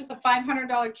could purchase a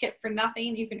 $500 kit for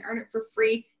nothing. You can earn it for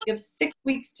free. You have 6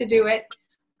 weeks to do it.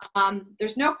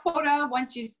 There's no quota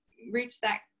once you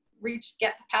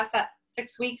get past that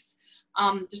 6 weeks.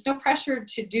 There's no pressure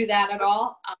to do that at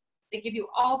all. They give you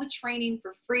all the training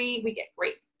for free. We get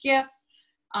great gifts.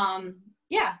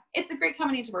 Yeah, it's a great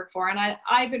company to work for, and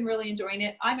I've been really enjoying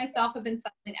it. I myself have been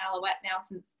selling Alouette now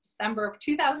since December of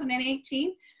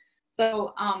 2018.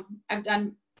 So I've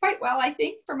done quite well, I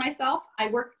think, for myself. I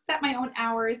set my own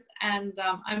hours, and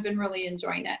I've been really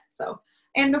enjoying it. So,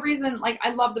 and the reason, like, I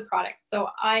love the product, so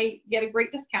I get a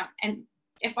great discount. And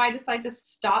if I decide to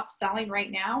stop selling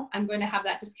right now, I'm going to have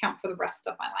that discount for the rest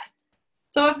of my life.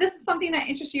 So if this is something that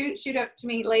interests you, shoot out to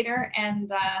me later, and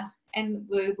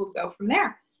we will go from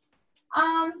there.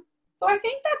 So I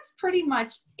think that's pretty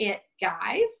much it,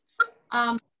 guys.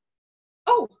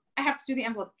 Oh, I have to do the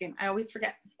envelope game. I always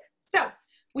forget. So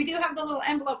we do have the little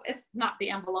envelope. It's not the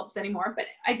envelopes anymore, but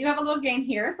I do have a little game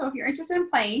here. So if you're interested in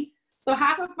playing, so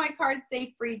half of my cards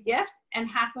say free gift and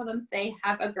half of them say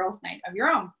have a girls' night of your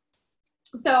own.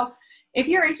 So if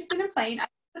you're interested in playing, I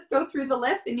just go through the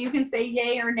list and you can say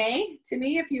yay or nay to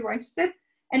me if you are interested.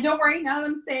 And don't worry, none of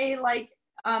them say like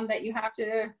that you have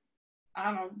to, I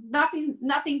don't know,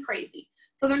 nothing crazy.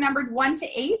 So they're numbered 1 to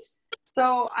 8.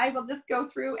 So I will just go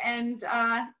through, and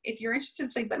if you're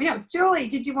interested, please let me know. Julie,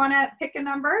 did you want to pick a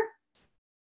number?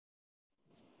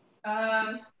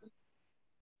 Pass.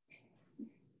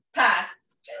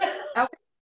 Okay.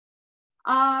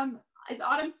 Is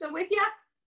Autumn still with you?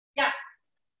 Yeah.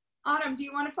 Autumn, do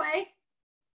you want to play?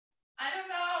 I don't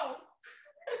know.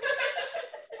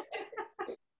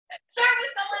 Start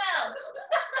with someone else.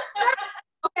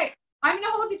 Okay, I'm going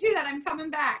to hold you to that. I'm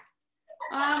coming back.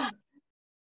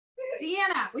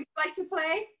 Deanna, would you like to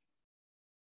play?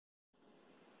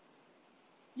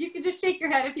 You can just shake your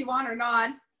head if you want or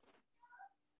not.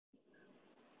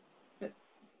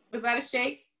 Was that a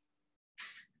shake?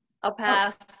 I'll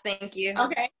pass. Oh. Thank you.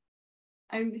 Okay.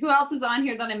 Who else is on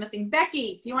here that I'm missing?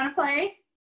 Becky, do you want to play?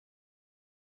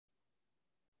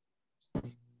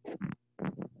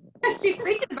 She's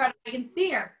thinking about it. I can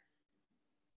see her.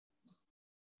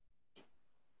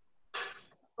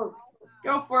 Oh,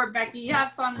 go for it, Becky. You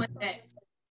have fun with it.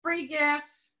 Free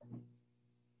gift.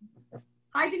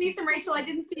 Hi, Denise and Rachel. I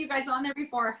didn't see you guys on there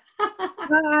before.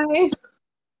 Hi.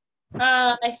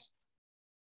 Hi.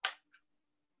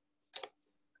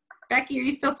 Becky, are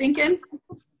you still thinking?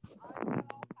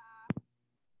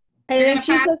 I think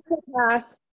she says to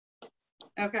pass.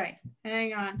 Okay,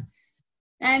 hang on.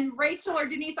 And Rachel or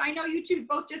Denise, I know you two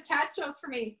both just had shows for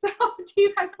me. So do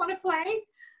you guys want to play?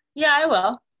 Yeah, I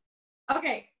will.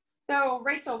 Okay, so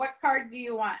Rachel, what card do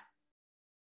you want?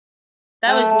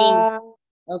 That was me.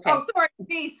 Okay. Oh, sorry,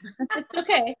 Denise. It's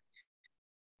okay.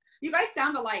 You guys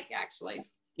sound alike, actually.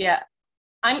 Yeah.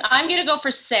 I'm gonna go for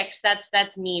 6.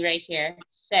 That's me right here.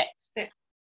 6.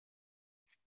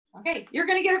 Okay, you're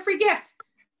gonna get a free gift.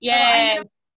 Yay! So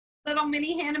little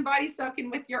mini hand and body soaking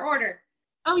with your order.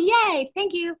 Oh, yay!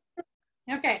 Thank you.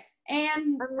 Okay,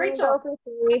 and I'm Rachel. go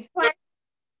for 3.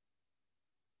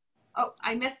 Oh,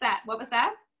 I missed that. What was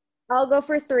that? I'll go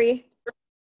for 3.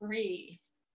 3.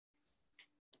 I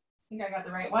think I got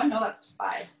the right one. No, that's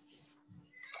 5.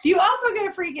 You also get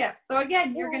a free gift. So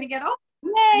again, you're gonna get all.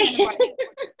 Yay!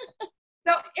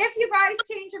 So if you guys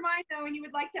change your mind though and you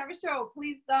would like to have a show,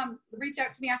 please reach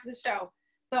out to me after the show.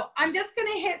 So I'm just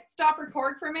gonna hit stop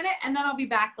record for a minute and then I'll be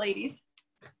back, ladies.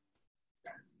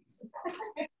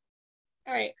 All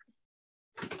right.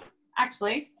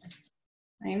 actually,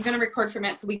 I am going to record for a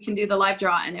minute so we can do the live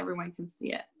draw and everyone can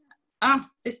see it. Ah,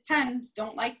 these pens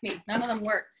don't like me. None of them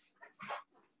work.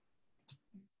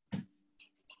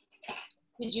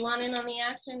 Did you want in on the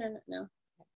action or no?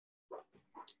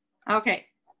 Okay.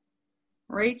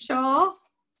 Rachel.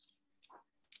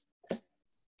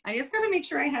 I just got to make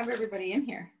sure I have everybody in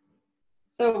here.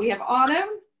 So we have Autumn,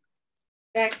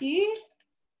 Becky,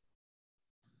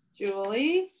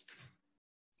 Julie.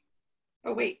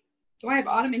 Oh, wait. Do I have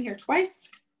Autumn in here twice?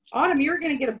 Autumn, you're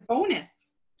going to get a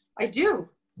bonus. I do.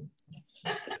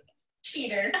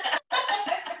 Cheater.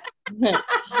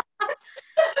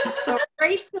 So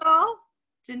Rachel,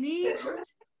 Denise.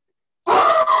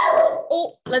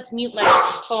 Oh, let's mute my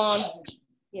phone.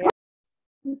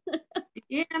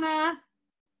 Deanna.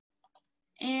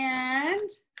 And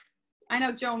I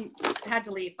know Joan had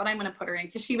to leave, but I'm going to put her in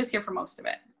because she was here for most of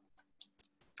it.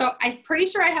 So I'm pretty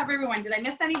sure I have everyone. Did I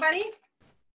miss anybody?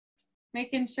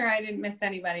 Making sure I didn't miss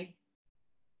anybody.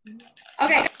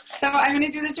 Okay, so I'm going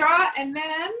to do the draw and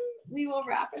then we will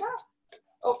wrap it up.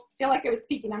 Oh, feel like I was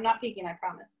peeking. I'm not peeking, I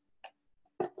promise.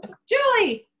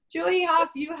 Julie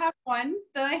Hoff, you have won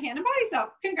the hand and body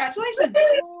soap. Congratulations.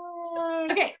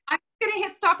 Okay, I'm going to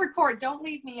hit stop record. Don't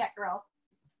leave me yet, girls.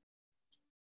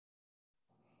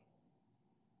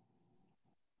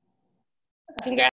 Congrats.